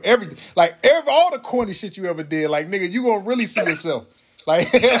bringing up everything, like all the corny shit you ever did. Like, nigga, you gonna really see yourself.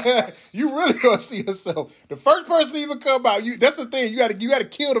 Like, you really gonna see yourself. The first person to even come out, that's the thing. You gotta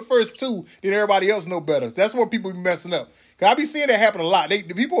kill the first two, then everybody else know better. That's what people be messing up. Cause I be seeing that happen a lot. The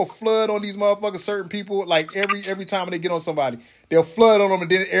people will flood on these motherfuckers, certain people, like every time they get on somebody. They'll flood on them,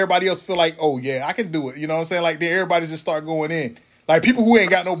 and then everybody else feel like, oh, yeah, I can do it. You know what I'm saying? Like, then everybody just start going in. Like, people who ain't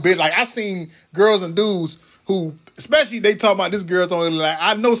got no bitch. Like, I seen girls and dudes who, especially they talk about this girl's only, like,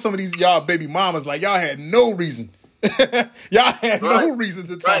 I know some of these y'all baby mamas, like, y'all had no reason. Y'all had no reason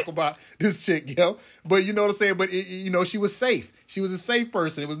to talk about this chick, yo. But you know what I'm saying? But, she was safe. She was a safe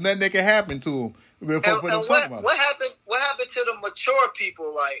person. It was nothing that could happen to them. What happened to the mature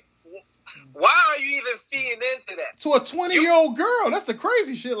people? Like, why are you even feeding into that? To a 20-year-old girl. That's the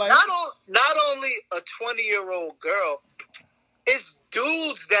crazy shit. Like, not only a 20-year-old girl, it's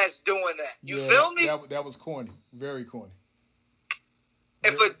dudes that's doing that. You feel me? That was corny. Very corny.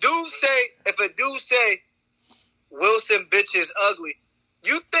 If a dude say Wilson bitch is ugly,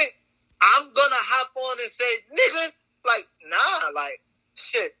 you think I'm gonna hop on and say, nigga, like, nah, like,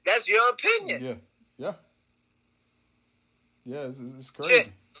 shit, that's your opinion. Yeah, it's crazy.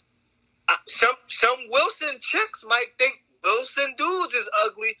 Shit. Some Wilson chicks might think Wilson dudes is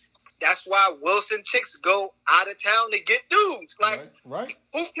ugly. That's why Wilson chicks go out of town to get dudes. Like, right?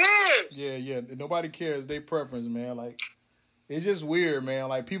 Who cares? Yeah. Nobody cares. They preference, man. Like, it's just weird, man.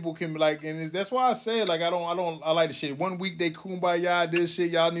 Like, people can be like, and that's why I said, like, I like the shit. 1 week they kumbaya this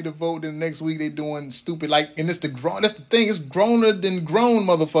shit, y'all need to vote. Then the next week they doing stupid. Like, and that's the thing. It's growner than grown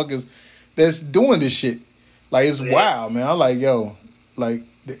motherfuckers that's doing this shit. Like, it's wild, man. I'm like, yo, like,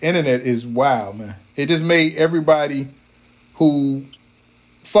 the internet is wild, man. It just made everybody who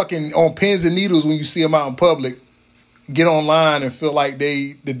fucking on pins and needles when you see them out in public, get online and feel like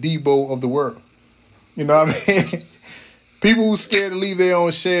they the Debo of the world. You know what I mean? People who scared to leave their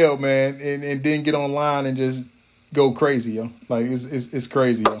own shell, man, and then get online and just go crazy, yo. Like it's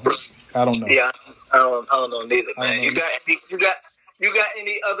crazy, yo. I don't know. Yeah, I don't know neither, man. You got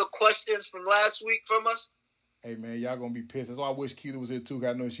any other questions from last week from us? Hey, man, y'all gonna be pissed. That's why I wish Keita was here too. 'Cause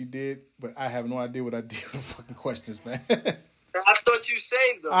I know she did, but I have no idea what I did with the fucking questions, man. I thought you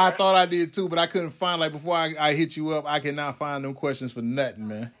saved them. I thought I did too, but I couldn't find, like, before I hit you up, I cannot find them questions for nothing,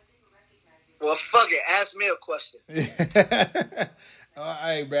 man. Well, fuck it. Ask me a question. Hey,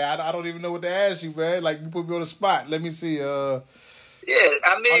 man, I don't even know what to ask you, man. Like, you put me on the spot. Let me see. Yeah,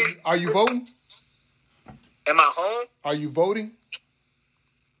 I mean... Are you voting? Am I home? Are you voting?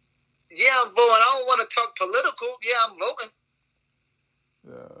 Yeah, I'm voting. I don't want to talk political. Yeah, I'm voting.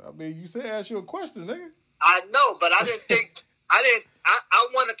 I mean, you said ask you a question, nigga. I know, but I didn't think... I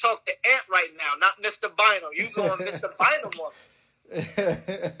want to talk to Ant right now, not Mr. Bynum. You going Mr. Bynum on it.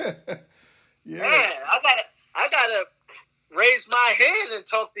 Yeah. Man, I gotta raise my hand and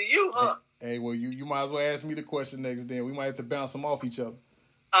talk to you, huh? Hey, well, you might as well ask me the question next then. We might have to bounce them off each other.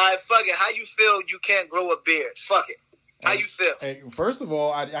 All right, fuck it. How you feel you can't grow a beard? Fuck it. How you feel? Hey, first of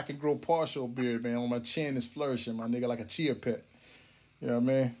all, I can grow partial beard, man. On my chin is flourishing, my nigga, like a chia pet. You know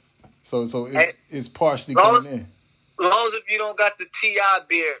what I mean? So it's partially coming in. As long as if you don't got the T.I.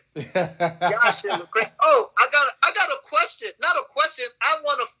 beard. Y'all shit look great. Oh, I got a question. Not a question. I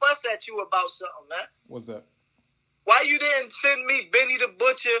want to fuss at you about something, man. What's that? Why you didn't send me Benny the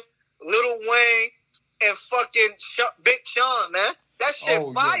Butcher, Lil Wayne, and fucking Big Sean, man? That shit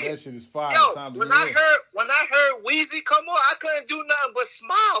fire. Yeah, that shit is fire. Yo, when I heard Weezy come on, I couldn't do nothing but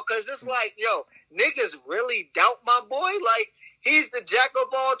smile, because it's like, yo, niggas really doubt my boy? Like, he's the jack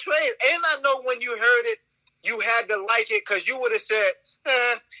of all trades. And I know when you heard it, you had to like it, because you would have said,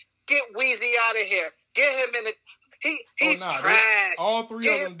 get Weezy out of here. Get him in the... He's trash. All three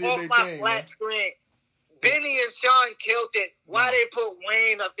of them did their thing. Flat screen. Benny and Sean killed it. Why they put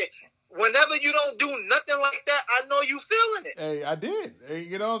Wayne up there? Whenever you don't do nothing like that, I know you feeling it. Hey, I did. Hey,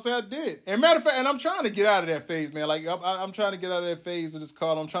 you know what I'm saying? I did. And matter of fact, and I'm trying to get out of that phase, man. Like, I'm trying to get out of that phase of this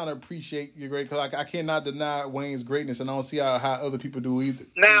call. I'm trying to appreciate your great, because I cannot deny Wayne's greatness, and I don't see how other people do either.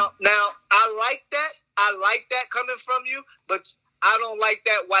 Now, I like that. I like that coming from you, but I don't like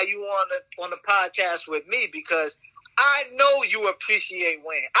that while you on the podcast with me, because I know you appreciate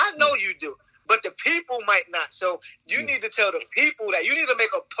Wayne. I know you do. But the people might not. So you need to tell the people that. You need to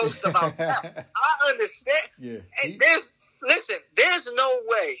make a post about that. I understand. Yeah. And there's no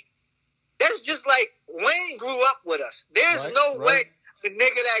way. That's just like Wayne grew up with us. There's no way the nigga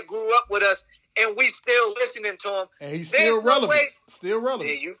that grew up with us and we still listening to him. And he's still relevant. Still relevant.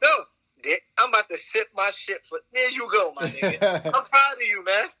 There you go. I'm about to sip my shit for... There you go, my nigga. I'm proud of you,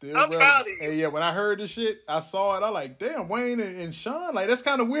 man. I'm proud of you. Hey, yeah, when I heard this shit, I saw it. I like, damn, Wayne and Sean. Like, that's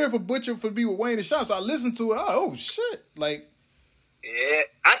kind of weird for Butcher to be with Wayne and Sean. So I listened to it. Oh, shit. Like... Yeah.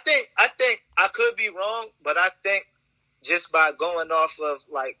 I think I could be wrong, but I think just by going off of,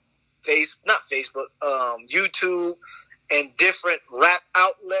 like, YouTube and different rap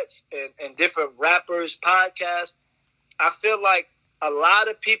outlets and different rappers' podcasts, I feel like a lot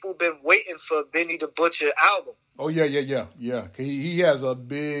of people been waiting for Benny the Butcher album. Oh, yeah. He has a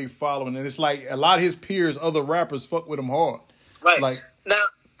big following, and it's like a lot of his peers, other rappers, fuck with him hard. Right. Like, now,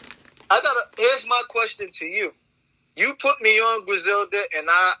 here's my question to you. You put me on Griselda, and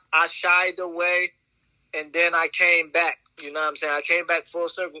I shied away, and then I came back. You know what I'm saying? I came back full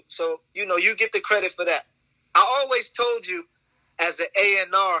circle. So, you know, you get the credit for that. I always told you, as an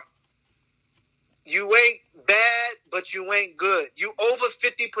A&R, you ain't bad, but you ain't good. You over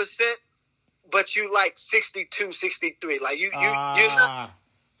 50%, but you like 62, 63. Like you're not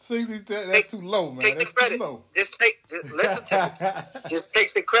 62. That's too low, man. Take that's the credit. Too low. Just listen to me. Just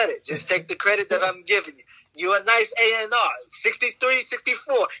take the credit. Just take the credit that I'm giving you. You're a nice A&R. 63,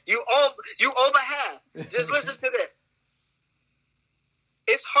 64. You over half. Just listen to this.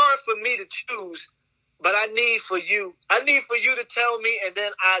 It's hard for me to choose, but I need for you to tell me, and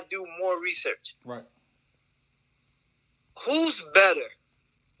then I do more research. Right. Who's better,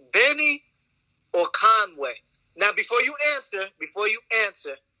 Benny or Conway? Now, before you answer,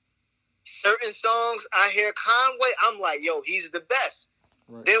 certain songs I hear Conway, I'm like, yo, he's the best.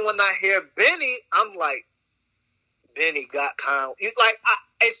 Right. Then when I hear Benny, I'm like, Benny got Conway. Like,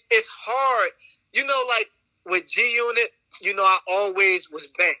 it's hard. You know, like with G-Unit, you know, I always was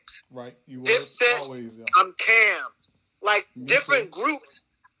Banks. Right. You Dipset, always, yeah. I'm Cam. Like, different groups,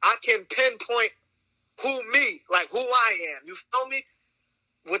 I can pinpoint who I am. You feel me?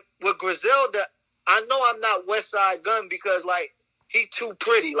 With Griselda, I know I'm not West Side Gun because, like, he too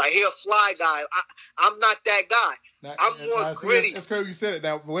pretty. Like, he a fly guy. I'm not that guy. I'm more gritty. That's crazy you said it.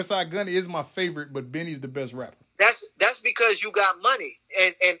 Now, Westside Gunny is my favorite, but Benny's the best rapper. That's because you got money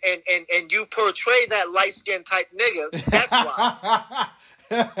and you portray that light skinned type nigga. That's why.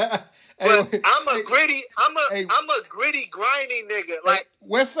 But I'm a gritty, grimy nigga. Like,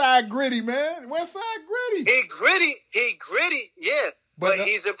 Westside Gritty, man. Westside Gritty. He gritty, yeah. But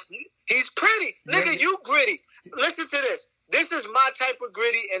he's pretty. Nigga, you gritty. Listen to this. This is my type of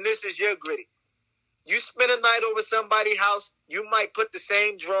gritty, and this is your gritty. You spend a night over somebody's house, you might put the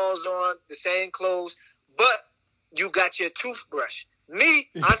same drawers on, the same clothes, but you got your toothbrush. Me,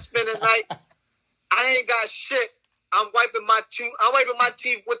 I spend a night, I ain't got shit. I'm wiping my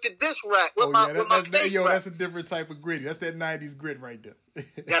teeth with the dish rack. With my face rack. That's a different type of gritty. That's that 90s grit right there.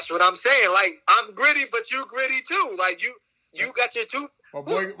 That's what I'm saying. Like, I'm gritty, but you gritty too. Like, you got your tooth. My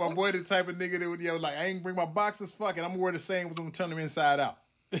boy, the type of nigga that would like, I ain't bring my boxes. Fuck it, I'm gonna wear the same. I'm gonna turn them inside out.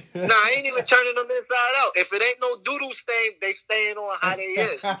 Nah, I ain't even turning them inside out. If it ain't no doodle stain, they staying on how they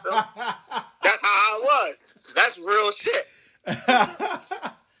is. That's how I was. That's real shit.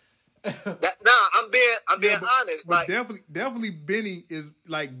 I'm being honest. But like, definitely Benny is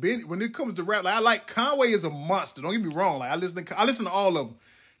like Benny. When it comes to rap, like I like Conway is a monster. Don't get me wrong. Like I listen to all of them.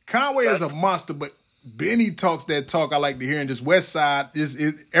 Conway is a monster, but Benny talks that talk I like to hear. And just Westside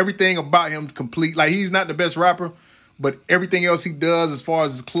is everything about him complete. Like he's not the best rapper, but everything else he does as far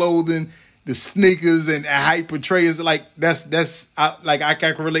as his clothing, the sneakers, and how he portrays it, like I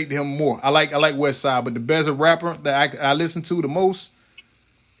can relate to him more. I like Westside, but the best rapper that I listen to the most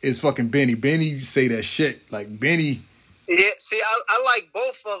is fucking Benny. Benny say that shit. Like Benny. Yeah, see, I like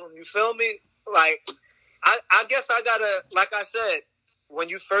both of them. You feel me? Like, I guess I gotta, like I said, when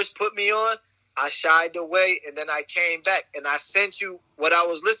you first put me on, I shied away, and then I came back, and I sent you what I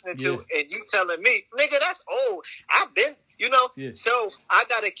was listening to, and you telling me, nigga, that's old. I've been, so I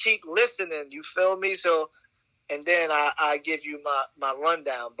gotta keep listening. You feel me? So, and then I give you my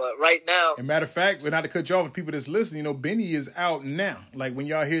rundown. But right now, and matter of fact, not to cut you off, for people that's listening, Benny is out now. Like when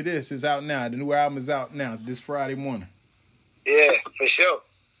y'all hear this, it's out now. The new album is out now this Friday morning. Yeah, for sure.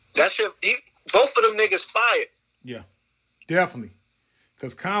 That shit. Both of them niggas fired. Yeah, definitely.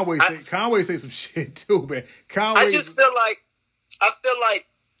 Because Conway say some shit too, man. Conway. I feel like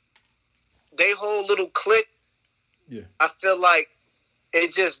they whole little clique. Yeah. I feel like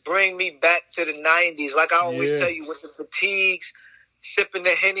it just bring me back to the 90s. Like I always tell you, with the fatigues, sipping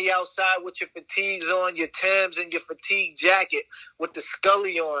the Henny outside with your fatigues on, your Timbs and your fatigue jacket with the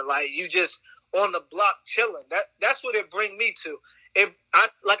Scully on. Like you just on the block chilling. That's what it bring me to.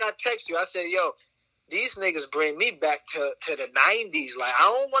 I text you, I said, yo, these niggas bring me back to the 90s. Like, I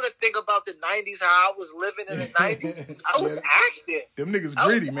don't want to think about the 90s, how I was living in the 90s. I was active. Them niggas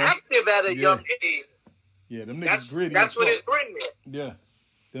gritty, man. Active at a young age. Yeah, them niggas gritty. That's what it bring me. Yeah.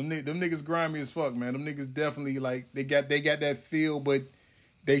 Them niggas grimy as fuck, man. Them niggas definitely, like, they got that feel, but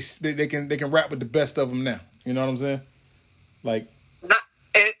they can rap with the best of them now. You know what I'm saying? Like.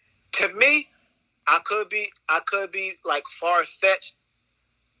 And to me, I could be like far-fetched.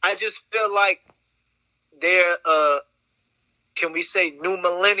 I just feel like they're, can we say New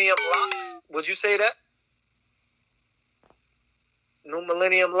Millennium Locks? Would you say that? New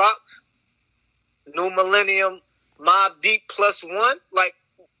Millennium Locks? New Millennium Mobb Deep +1? Like,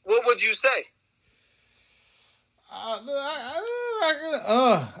 what would you say? I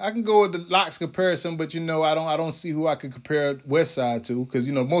can go with the Locks comparison, but I don't see who I could compare Westside to, because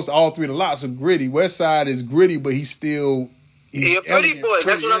all three of the Locks are gritty. Westside is gritty, but he's still a pretty boy.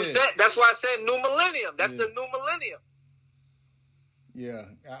 That's what I'm saying. That's why I said New Millennium. That's the New Millennium. Yeah,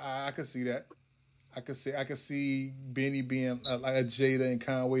 I can see that. I can see Benny being like a Jada and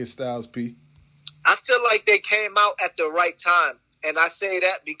Conway Styles P. I feel like they came out at the right time, and I say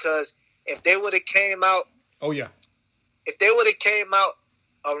that because if they would have came out, if they would have came out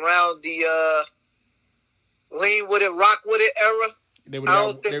around the Lean With It, Rock With It era, they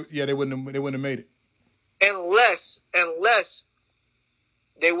wouldn't have made it. Unless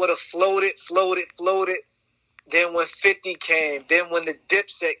they would have floated. Then when 50 came, then when the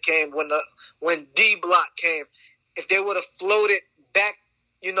Dipset came, when D Block came, if they would have floated back,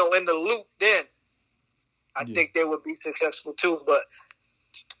 in the loop, then I think they would be successful too. But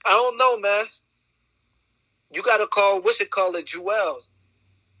I don't know, man. You got to call Jewels.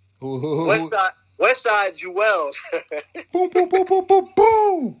 Westside Jewels. Boom, boom, boom, boom, boom,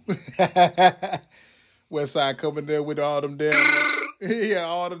 boom. Westside coming there with all them damn,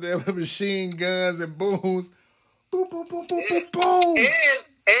 all them damn machine guns and booms. Boom, boom, boom, boom, boom, boom.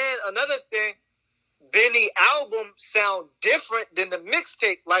 And another thing, Benny album sound different than the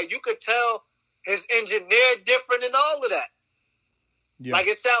mixtape. Like you could tell his engineer different and all of that. Yeah. Like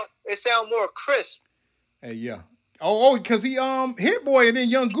it sound more crisp. Hey, yeah. Because he Hit Boy and then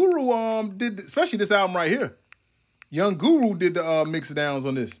Young Guru did, especially this album right here. Young Guru did the mix downs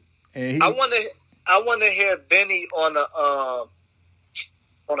on this, and I want to hear Benny on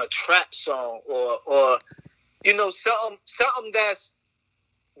a trap song or you know something that's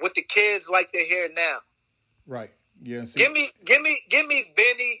what the kids like to hear now. Right. Yeah. See. Give me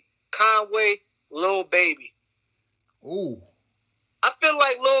Benny, Conway, Lil Baby. Ooh. I feel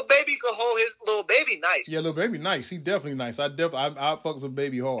like Lil Baby could hold his Lil Baby nice. Yeah, Lil Baby nice. He definitely nice. I fucks with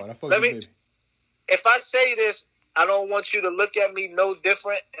Baby hard. I fucks with Baby. If I say this, I don't want you to look at me no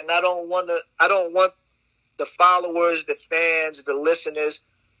different, and I don't want the followers, the fans, the listeners,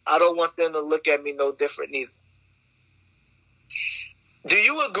 I don't want them to look at me no different neither. Do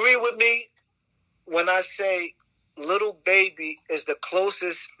you agree with me when I say Lil Baby is the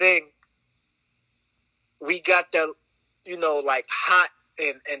closest thing we got that, you know, like hot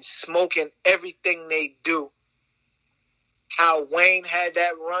and smoking everything they do? How Wayne had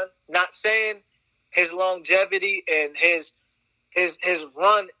that run? Not saying his longevity and his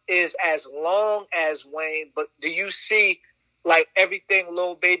run is as long as Wayne, but do you see like everything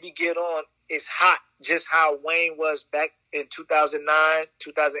Lil Baby get on is hot, just how Wayne was back in 2009,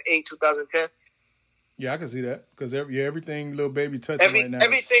 2008, 2010? Yeah, I can see that because everything Lil Baby touching right now,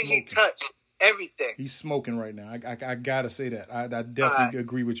 everything he touched, everything he's smoking right now. I gotta say that. I definitely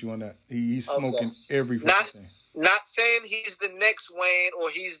agree with you on that. He's smoking everything. Not saying he's the next Wayne or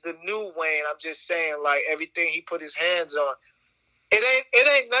he's the new Wayne. I'm just saying like everything he put his hands on. It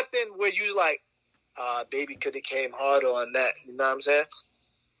ain't nothing where you like, Baby could have came harder on that. You know what I'm saying?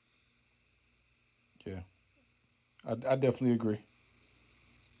 Yeah, I definitely agree.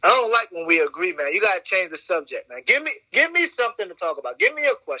 I don't like when we agree, man. You gotta change the subject, man. Give me something to talk about. Give me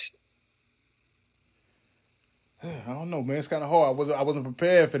a question. I don't know, man. It's kind of hard. I wasn't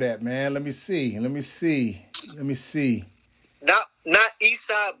prepared for that, man. Let me see. Not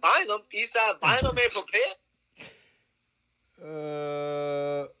Eastside Bynum. Eastside Bynum ain't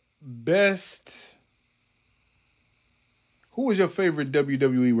prepared. Best. Who was your favorite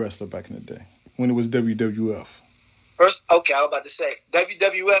WWE wrestler back in the day when it was WWF? First, okay, I was about to say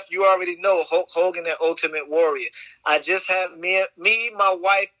WWF. You already know Hulk Hogan and Ultimate Warrior. I just have me, my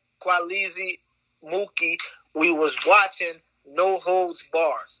wife, Kwalizi, Mookie. We was watching No Holds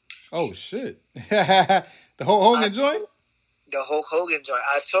Bars. Oh shit! The Hulk Hogan joint. The Hulk Hogan joint.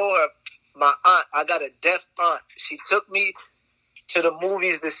 I told her, my aunt, I got a deaf aunt. She took me to the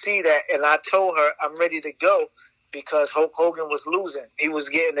movies to see that, and I told her I'm ready to go because Hulk Hogan was losing. He was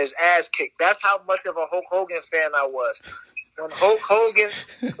getting his ass kicked. That's how much of a Hulk Hogan fan I was. When Hulk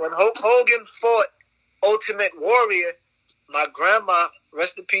Hogan fought Ultimate Warrior, my grandma,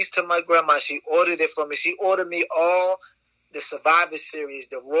 rest in peace to my grandma, she ordered it for me. She ordered me all the Survivor Series,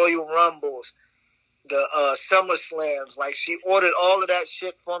 the Royal Rumbles, the SummerSlams. Like, she ordered all of that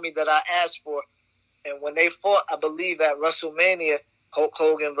shit for me that I asked for. And when they fought, I believe at WrestleMania, Hulk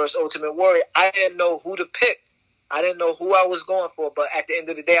Hogan versus Ultimate Warrior, I didn't know who to pick. I didn't know who I was going for. But at the end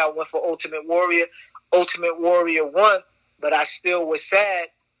of the day, I went for Ultimate Warrior. Ultimate Warrior won, but I still was sad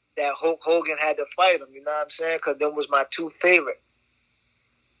that Hulk Hogan had to fight him. You know what I'm saying? Because them was my two favorite.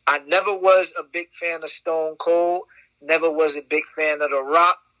 I never was a big fan of Stone Cold. Never was a big fan of The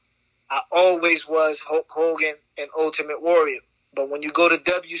Rock. I always was Hulk Hogan and Ultimate Warrior. But when you go to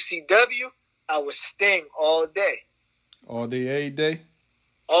WCW, I was Sting all day. All day, every day?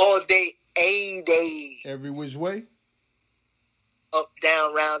 All day, a day. Every which way? Up,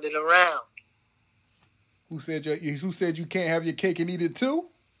 down, round, and around. Who said you can't have your cake and eat it too?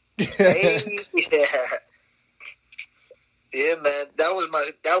 Hey, yeah. Yeah, man. That was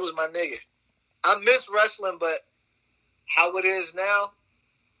my nigga. I miss wrestling, but how it is now,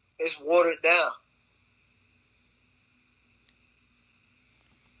 it's watered down.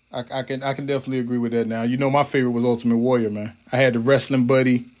 I can definitely agree with that now. You know, my favorite was Ultimate Warrior, man. I had the wrestling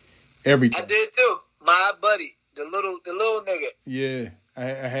buddy, everything. I did too. My buddy, the little nigga. Yeah, I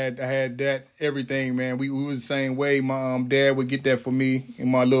had that, everything, man. We was the same way. My dad would get that for me and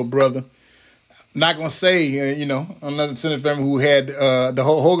my little brother. Not gonna say, another son of family who had the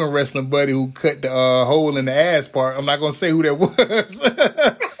Hogan wrestling buddy who cut the hole in the ass part. I'm not gonna say who that was.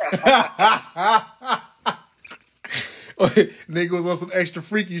 Nigga was on some extra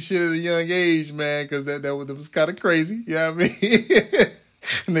freaky shit at a young age, man, because that was kind of crazy. You know what I mean?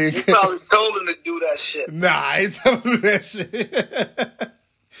 Nigga, you probably told him to do that shit. Nah, I ain't telling him to do that shit.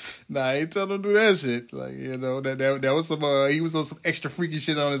 Like, that was some, he was on some extra freaky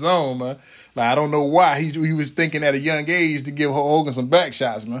shit on his own, man. Like, I don't know why he was thinking at a young age to give Hogan some back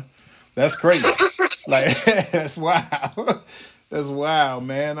shots, man. That's crazy. Like, that's wild. That's wild,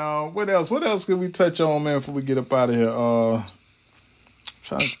 man. What else? What else could we touch on, man, before we get up out of here?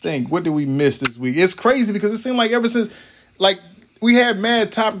 Trying to think. What did we miss this week? It's crazy because it seemed like ever since, like, we had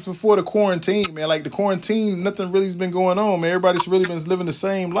mad topics before the quarantine, man. Like, the quarantine, nothing really's been going on, man. Everybody's really been living the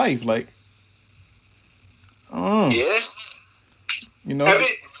same life. Like, Yeah. You know?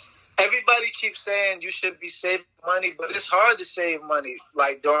 Everybody keeps saying you should be saving money, but it's hard to save money,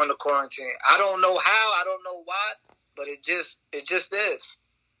 like, during the quarantine. I don't know how, I don't know why, but it just is.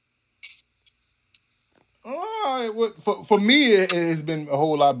 All right. For me, it has been a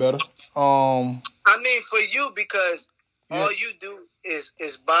whole lot better. I mean, for you, because all you do is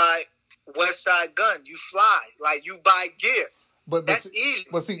buy West Side Gun. You fly. Like, you buy gear. But that's easy.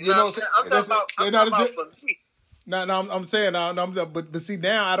 But see, you know what I'm saying? I'm talking about for me. No, I'm saying, but see,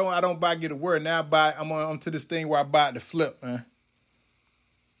 now I don't buy get a word. Now I'm to this thing where I buy it to flip, man.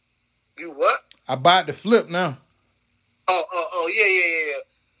 You what? I buy it to flip now. Oh,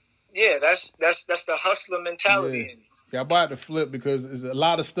 yeah. That's the hustler mentality. Yeah, I buy it to flip because there's a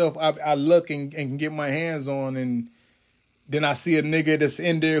lot of stuff I look and can get my hands on, and then I see a nigga that's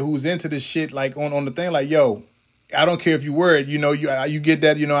in there who's into this shit, like on the thing, like, yo, I don't care if you were it, you know, you get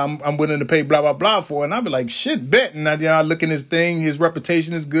that, you know, I'm willing to pay blah, blah, blah for it. And I'll be like, shit, bet. And I look in his thing, his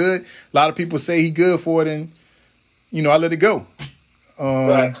reputation is good. A lot of people say he good for it, and, you know, I let it go.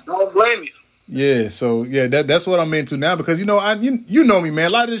 Right. Don't blame you. Yeah, so, yeah, that's what I'm into now because, you know, you know me, man.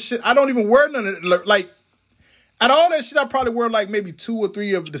 A lot of this shit, I don't even wear none of it. Like, out of all that shit, I probably wear, like, maybe 2 or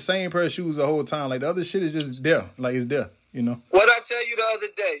 3 of the same pair of shoes the whole time. Like, the other shit is just there. Like, it's there, you know? What I tell you the other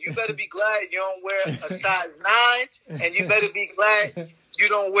day, you better be glad you don't wear a size 9, and you better be glad you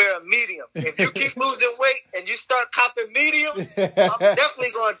don't wear a medium. If you keep losing weight and you start copping mediums, I'm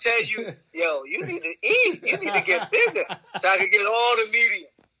definitely going to tell you, yo, you need to eat. You need to get bigger so I can get all the medium.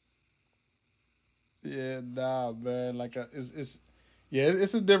 Yeah, nah, man. Like, it's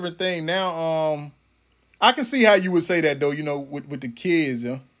a different thing now. I can see how you would say that though. You know, with the kids,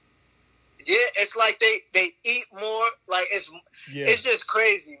 yeah. Yeah, it's like they eat more. Like it's just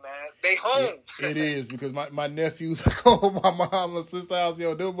crazy, man. They home. It is because my nephews go to my mom and sister house.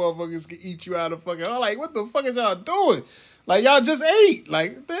 Yo, them motherfuckers can eat you out of fucking. I'm like, what the fuck is y'all doing? Like, y'all just ate.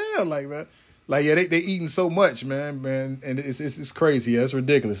 Like, damn, like, man. Like, yeah, they eating so much, man, and it's crazy. Yeah, it's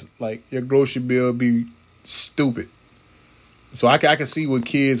ridiculous. Like, your grocery bill be stupid. So I can see with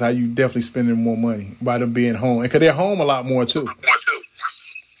kids how you definitely spending more money by them being home, because they're home a lot more too.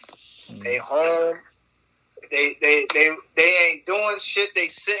 They home. They ain't doing shit. They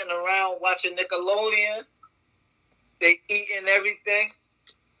sitting around watching Nickelodeon. They eating everything.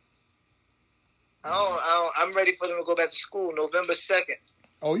 I'm ready for them to go back to school November 2nd.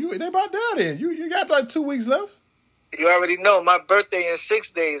 Oh, they about done then. You got like 2 weeks left. You already know. My birthday in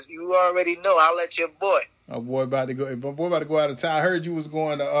 6 days. You already know. I'll let your boy. My boy about to go out of town. I heard you was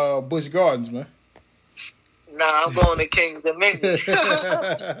going to Busch Gardens, man. Nah, I'm going to King's Dominion.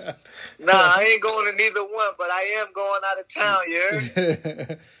 Nah, I ain't going to neither one, but I am going out of town, you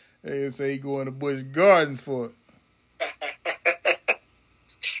heard? They say he going to Busch Gardens for it.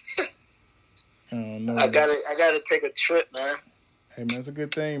 I don't know. I gotta take a trip, man. Hey, man, it's a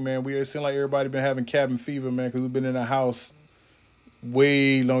good thing, man. We seem like everybody been having cabin fever, man, because we've been in the house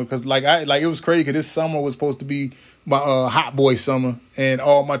way long. Because it was crazy. Because this summer was supposed to be my hot boy summer, and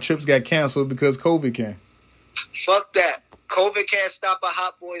all my trips got canceled because COVID came. Fuck that. COVID can't stop a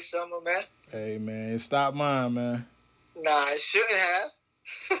hot boy summer, man. Hey, man, it stopped mine, man. Nah, it shouldn't have.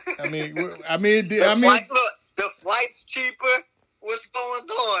 Look, the flight's cheaper. What's going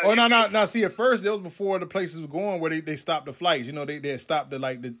on? Oh, no. See, at first, that was before the places were going where they stopped the flights. You know, they had stopped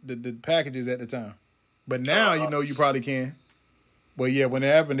the packages at the time. But now, you know, you probably can. But yeah, when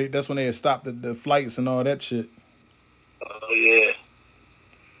it happened, that's when they had stopped the flights and all that shit. Oh, yeah.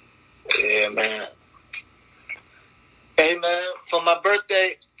 Yeah, man. Hey, man, for my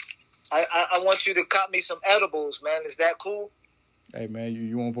birthday, I want you to cop me some edibles, man. Is that cool? Hey, man,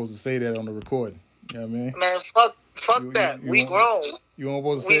 you weren't supposed to say that on the recording. You know what I mean? Man, fuck that. We grown. You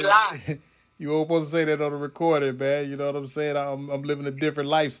weren't supposed to say that. You weren't supposed to say that on the recording, man. You know what I'm saying? I'm living a different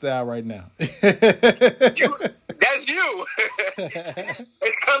lifestyle right now. That's you.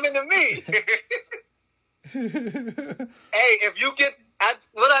 It's coming to me. Hey, if you get,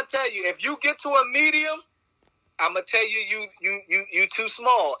 what I tell you, if you get to a medium, I'm gonna tell you too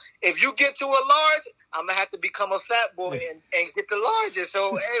small. If you get to a large, I'm gonna have to become a fat boy and get the largest.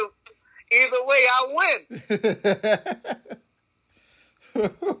 So hey, either way, I win.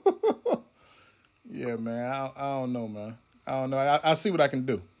 Yeah, man. I don't know, man. I don't know. I'll see what I can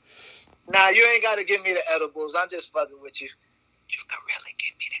do. Nah, you ain't got to give me the edibles. I'm just fucking with you. You can really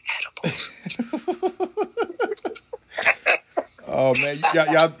give me the edibles. Oh man,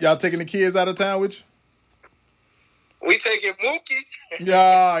 y'all taking the kids out of town with you? We taking Mookie.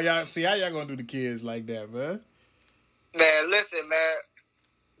 Y'all see how y'all gonna do the kids like that, man? Man, listen, man.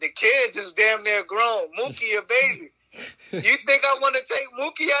 The kids is damn near grown. Mookie a baby. You think I want to take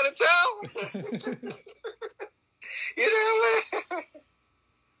Mookie out of town? You know what I mean?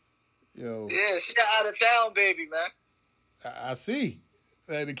 Yo. Yeah, she out of town, baby, man. I see.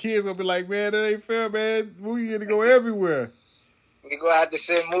 The kids gonna be like, man, that ain't fair, man. Mookie gonna go everywhere. We gonna have to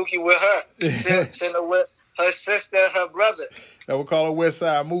send Mookie with her. Send her with her sister and her brother. That we'll call her West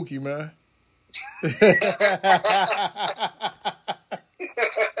Side Mookie, man.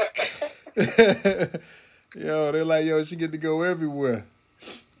 Yo, they're like, yo, she get to go everywhere.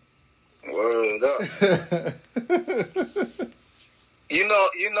 Word up. You know,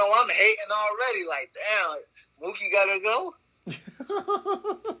 I'm hating already. Like, damn, Mookie gotta go.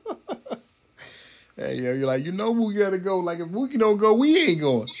 Hey, yo, you're like, Mookie gotta go. Like, if Mookie don't go, we ain't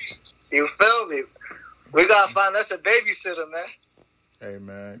going. You feel me? We gotta find us a babysitter, man. Hey,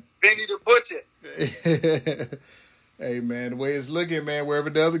 man. Benny the Butcher. Hey, man, the way it's looking, man, wherever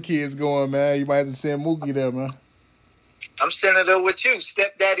the other kids going, man, you might have to send Mookie there, man. I'm sending her with you,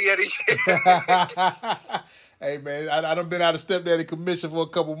 stepdaddy of the year. Hey, man, I done been out of stepdaddy commission for a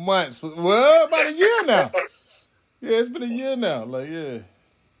couple months. Well, about a year now. Yeah, it's been a year now. Like, yeah.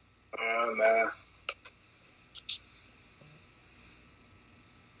 Oh, man.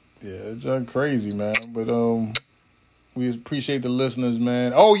 Yeah, it's just crazy, man. But we appreciate the listeners,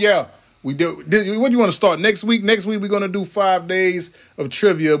 man. Oh, yeah. We do. What do you want to start next week? Next week we're gonna do 5 days of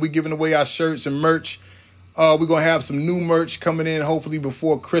trivia. We're giving away our shirts and merch. We're gonna have some new merch coming in hopefully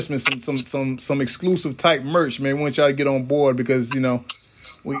before Christmas and some exclusive type merch. Man, we want y'all to get on board because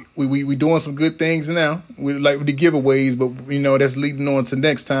we doing some good things now. We like the giveaways, but that's leading on to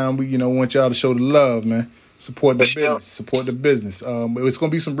next time. We want y'all to show the love, man. Support the business. Support the business. It's gonna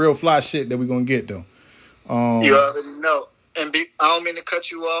be some real fly shit that we're gonna get though. You already know. And I don't mean to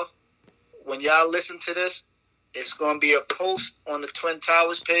cut you off. When y'all listen to this, it's going to be a post on the Twin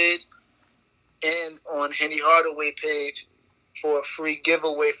Towers page and on Henny Hardaway page for a free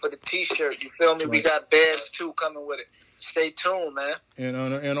giveaway for the T-shirt. You feel me? Right. We got badges too coming with it. Stay tuned, man.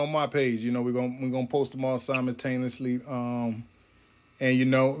 And on my page, we're gonna post them all simultaneously. And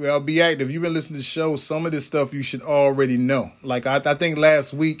I'll be active. You've been listening to the show. Some of this stuff you should already know. Like I think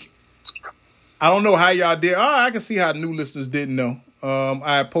last week, I don't know how y'all did. I can see how new listeners didn't know.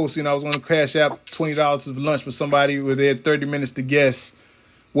 I posted, I was going to Cash App $20 of lunch for somebody where they had 30 minutes to guess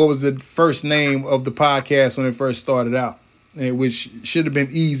what was the first name of the podcast when it first started out, which should have been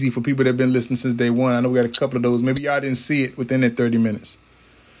easy for people that have been listening since day one. I know we got a couple of those. Maybe y'all didn't see it within that 30 minutes.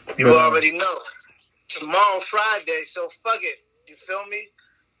 You already know. Tomorrow Friday, so fuck it. You feel me?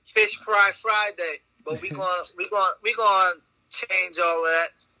 Fish Fry Friday. But we gonna change all of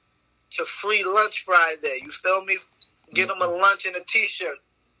that to Free Lunch Friday. You feel me? Get them a lunch and a T-shirt.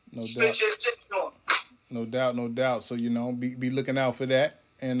 No doubt. So be looking out for that,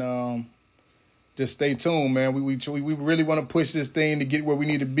 and just stay tuned, man. We really want to push this thing to get where we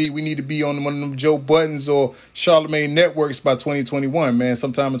need to be. We need to be on one of them Joe Buttons or Charlemagne networks by 2021, man.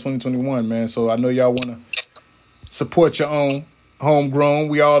 Sometime in 2021, man. So I know y'all want to support your own homegrown.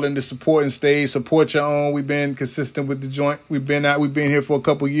 We all in the supporting stage. Support your own. We've been consistent with the joint. We've been here for a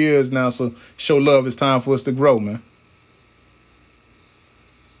couple years now. So show love. It's time for us to grow, man.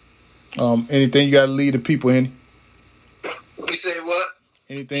 Anything you got to lead the people, Henny? You say what?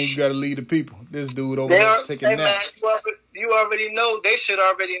 Anything you got to lead the people. This dude over there taking naps. Man, you already know. They should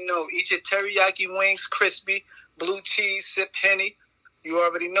already know. Eat your teriyaki wings, crispy, blue cheese, sip Henny. You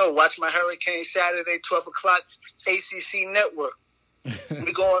already know. Watch my Hurricane Saturday, 12 o'clock, ACC Network.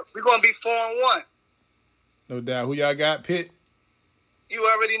 We're going to be 4-1. No doubt. Who y'all got, Pitt? You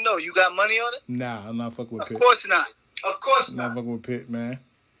already know. You got money on it? Nah, I'm not fucking with Pitt. Of course not. I'm not fucking with Pitt, man.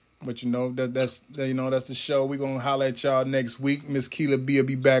 But that's the show. We're gonna holler at y'all next week. Miss Keela B will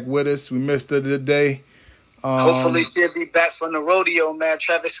be back with us. We missed her today. Hopefully she'll be back from the rodeo, man.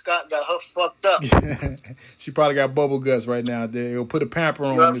 Travis Scott got her fucked up. She probably got bubble guts right now. They'll put a pamper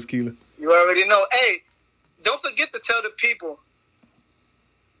on Miss Keela. You already know. Hey, don't forget to tell the people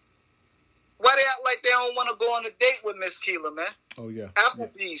why they act like they don't want to go on a date with Miss Keela, man. Oh yeah.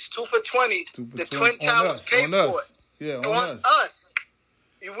 Applebee's, 2 for $20. The Twin Towers paid for it. Yeah, on us.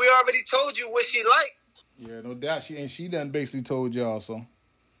 We already told you what she like. Yeah, no doubt. She done basically told y'all, so.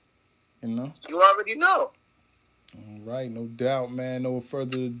 You already know. All right, no doubt, man. No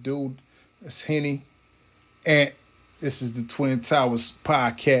further ado, it's Henny. And this is the Twin Towers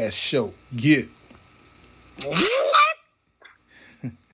Podcast Show. Yeah.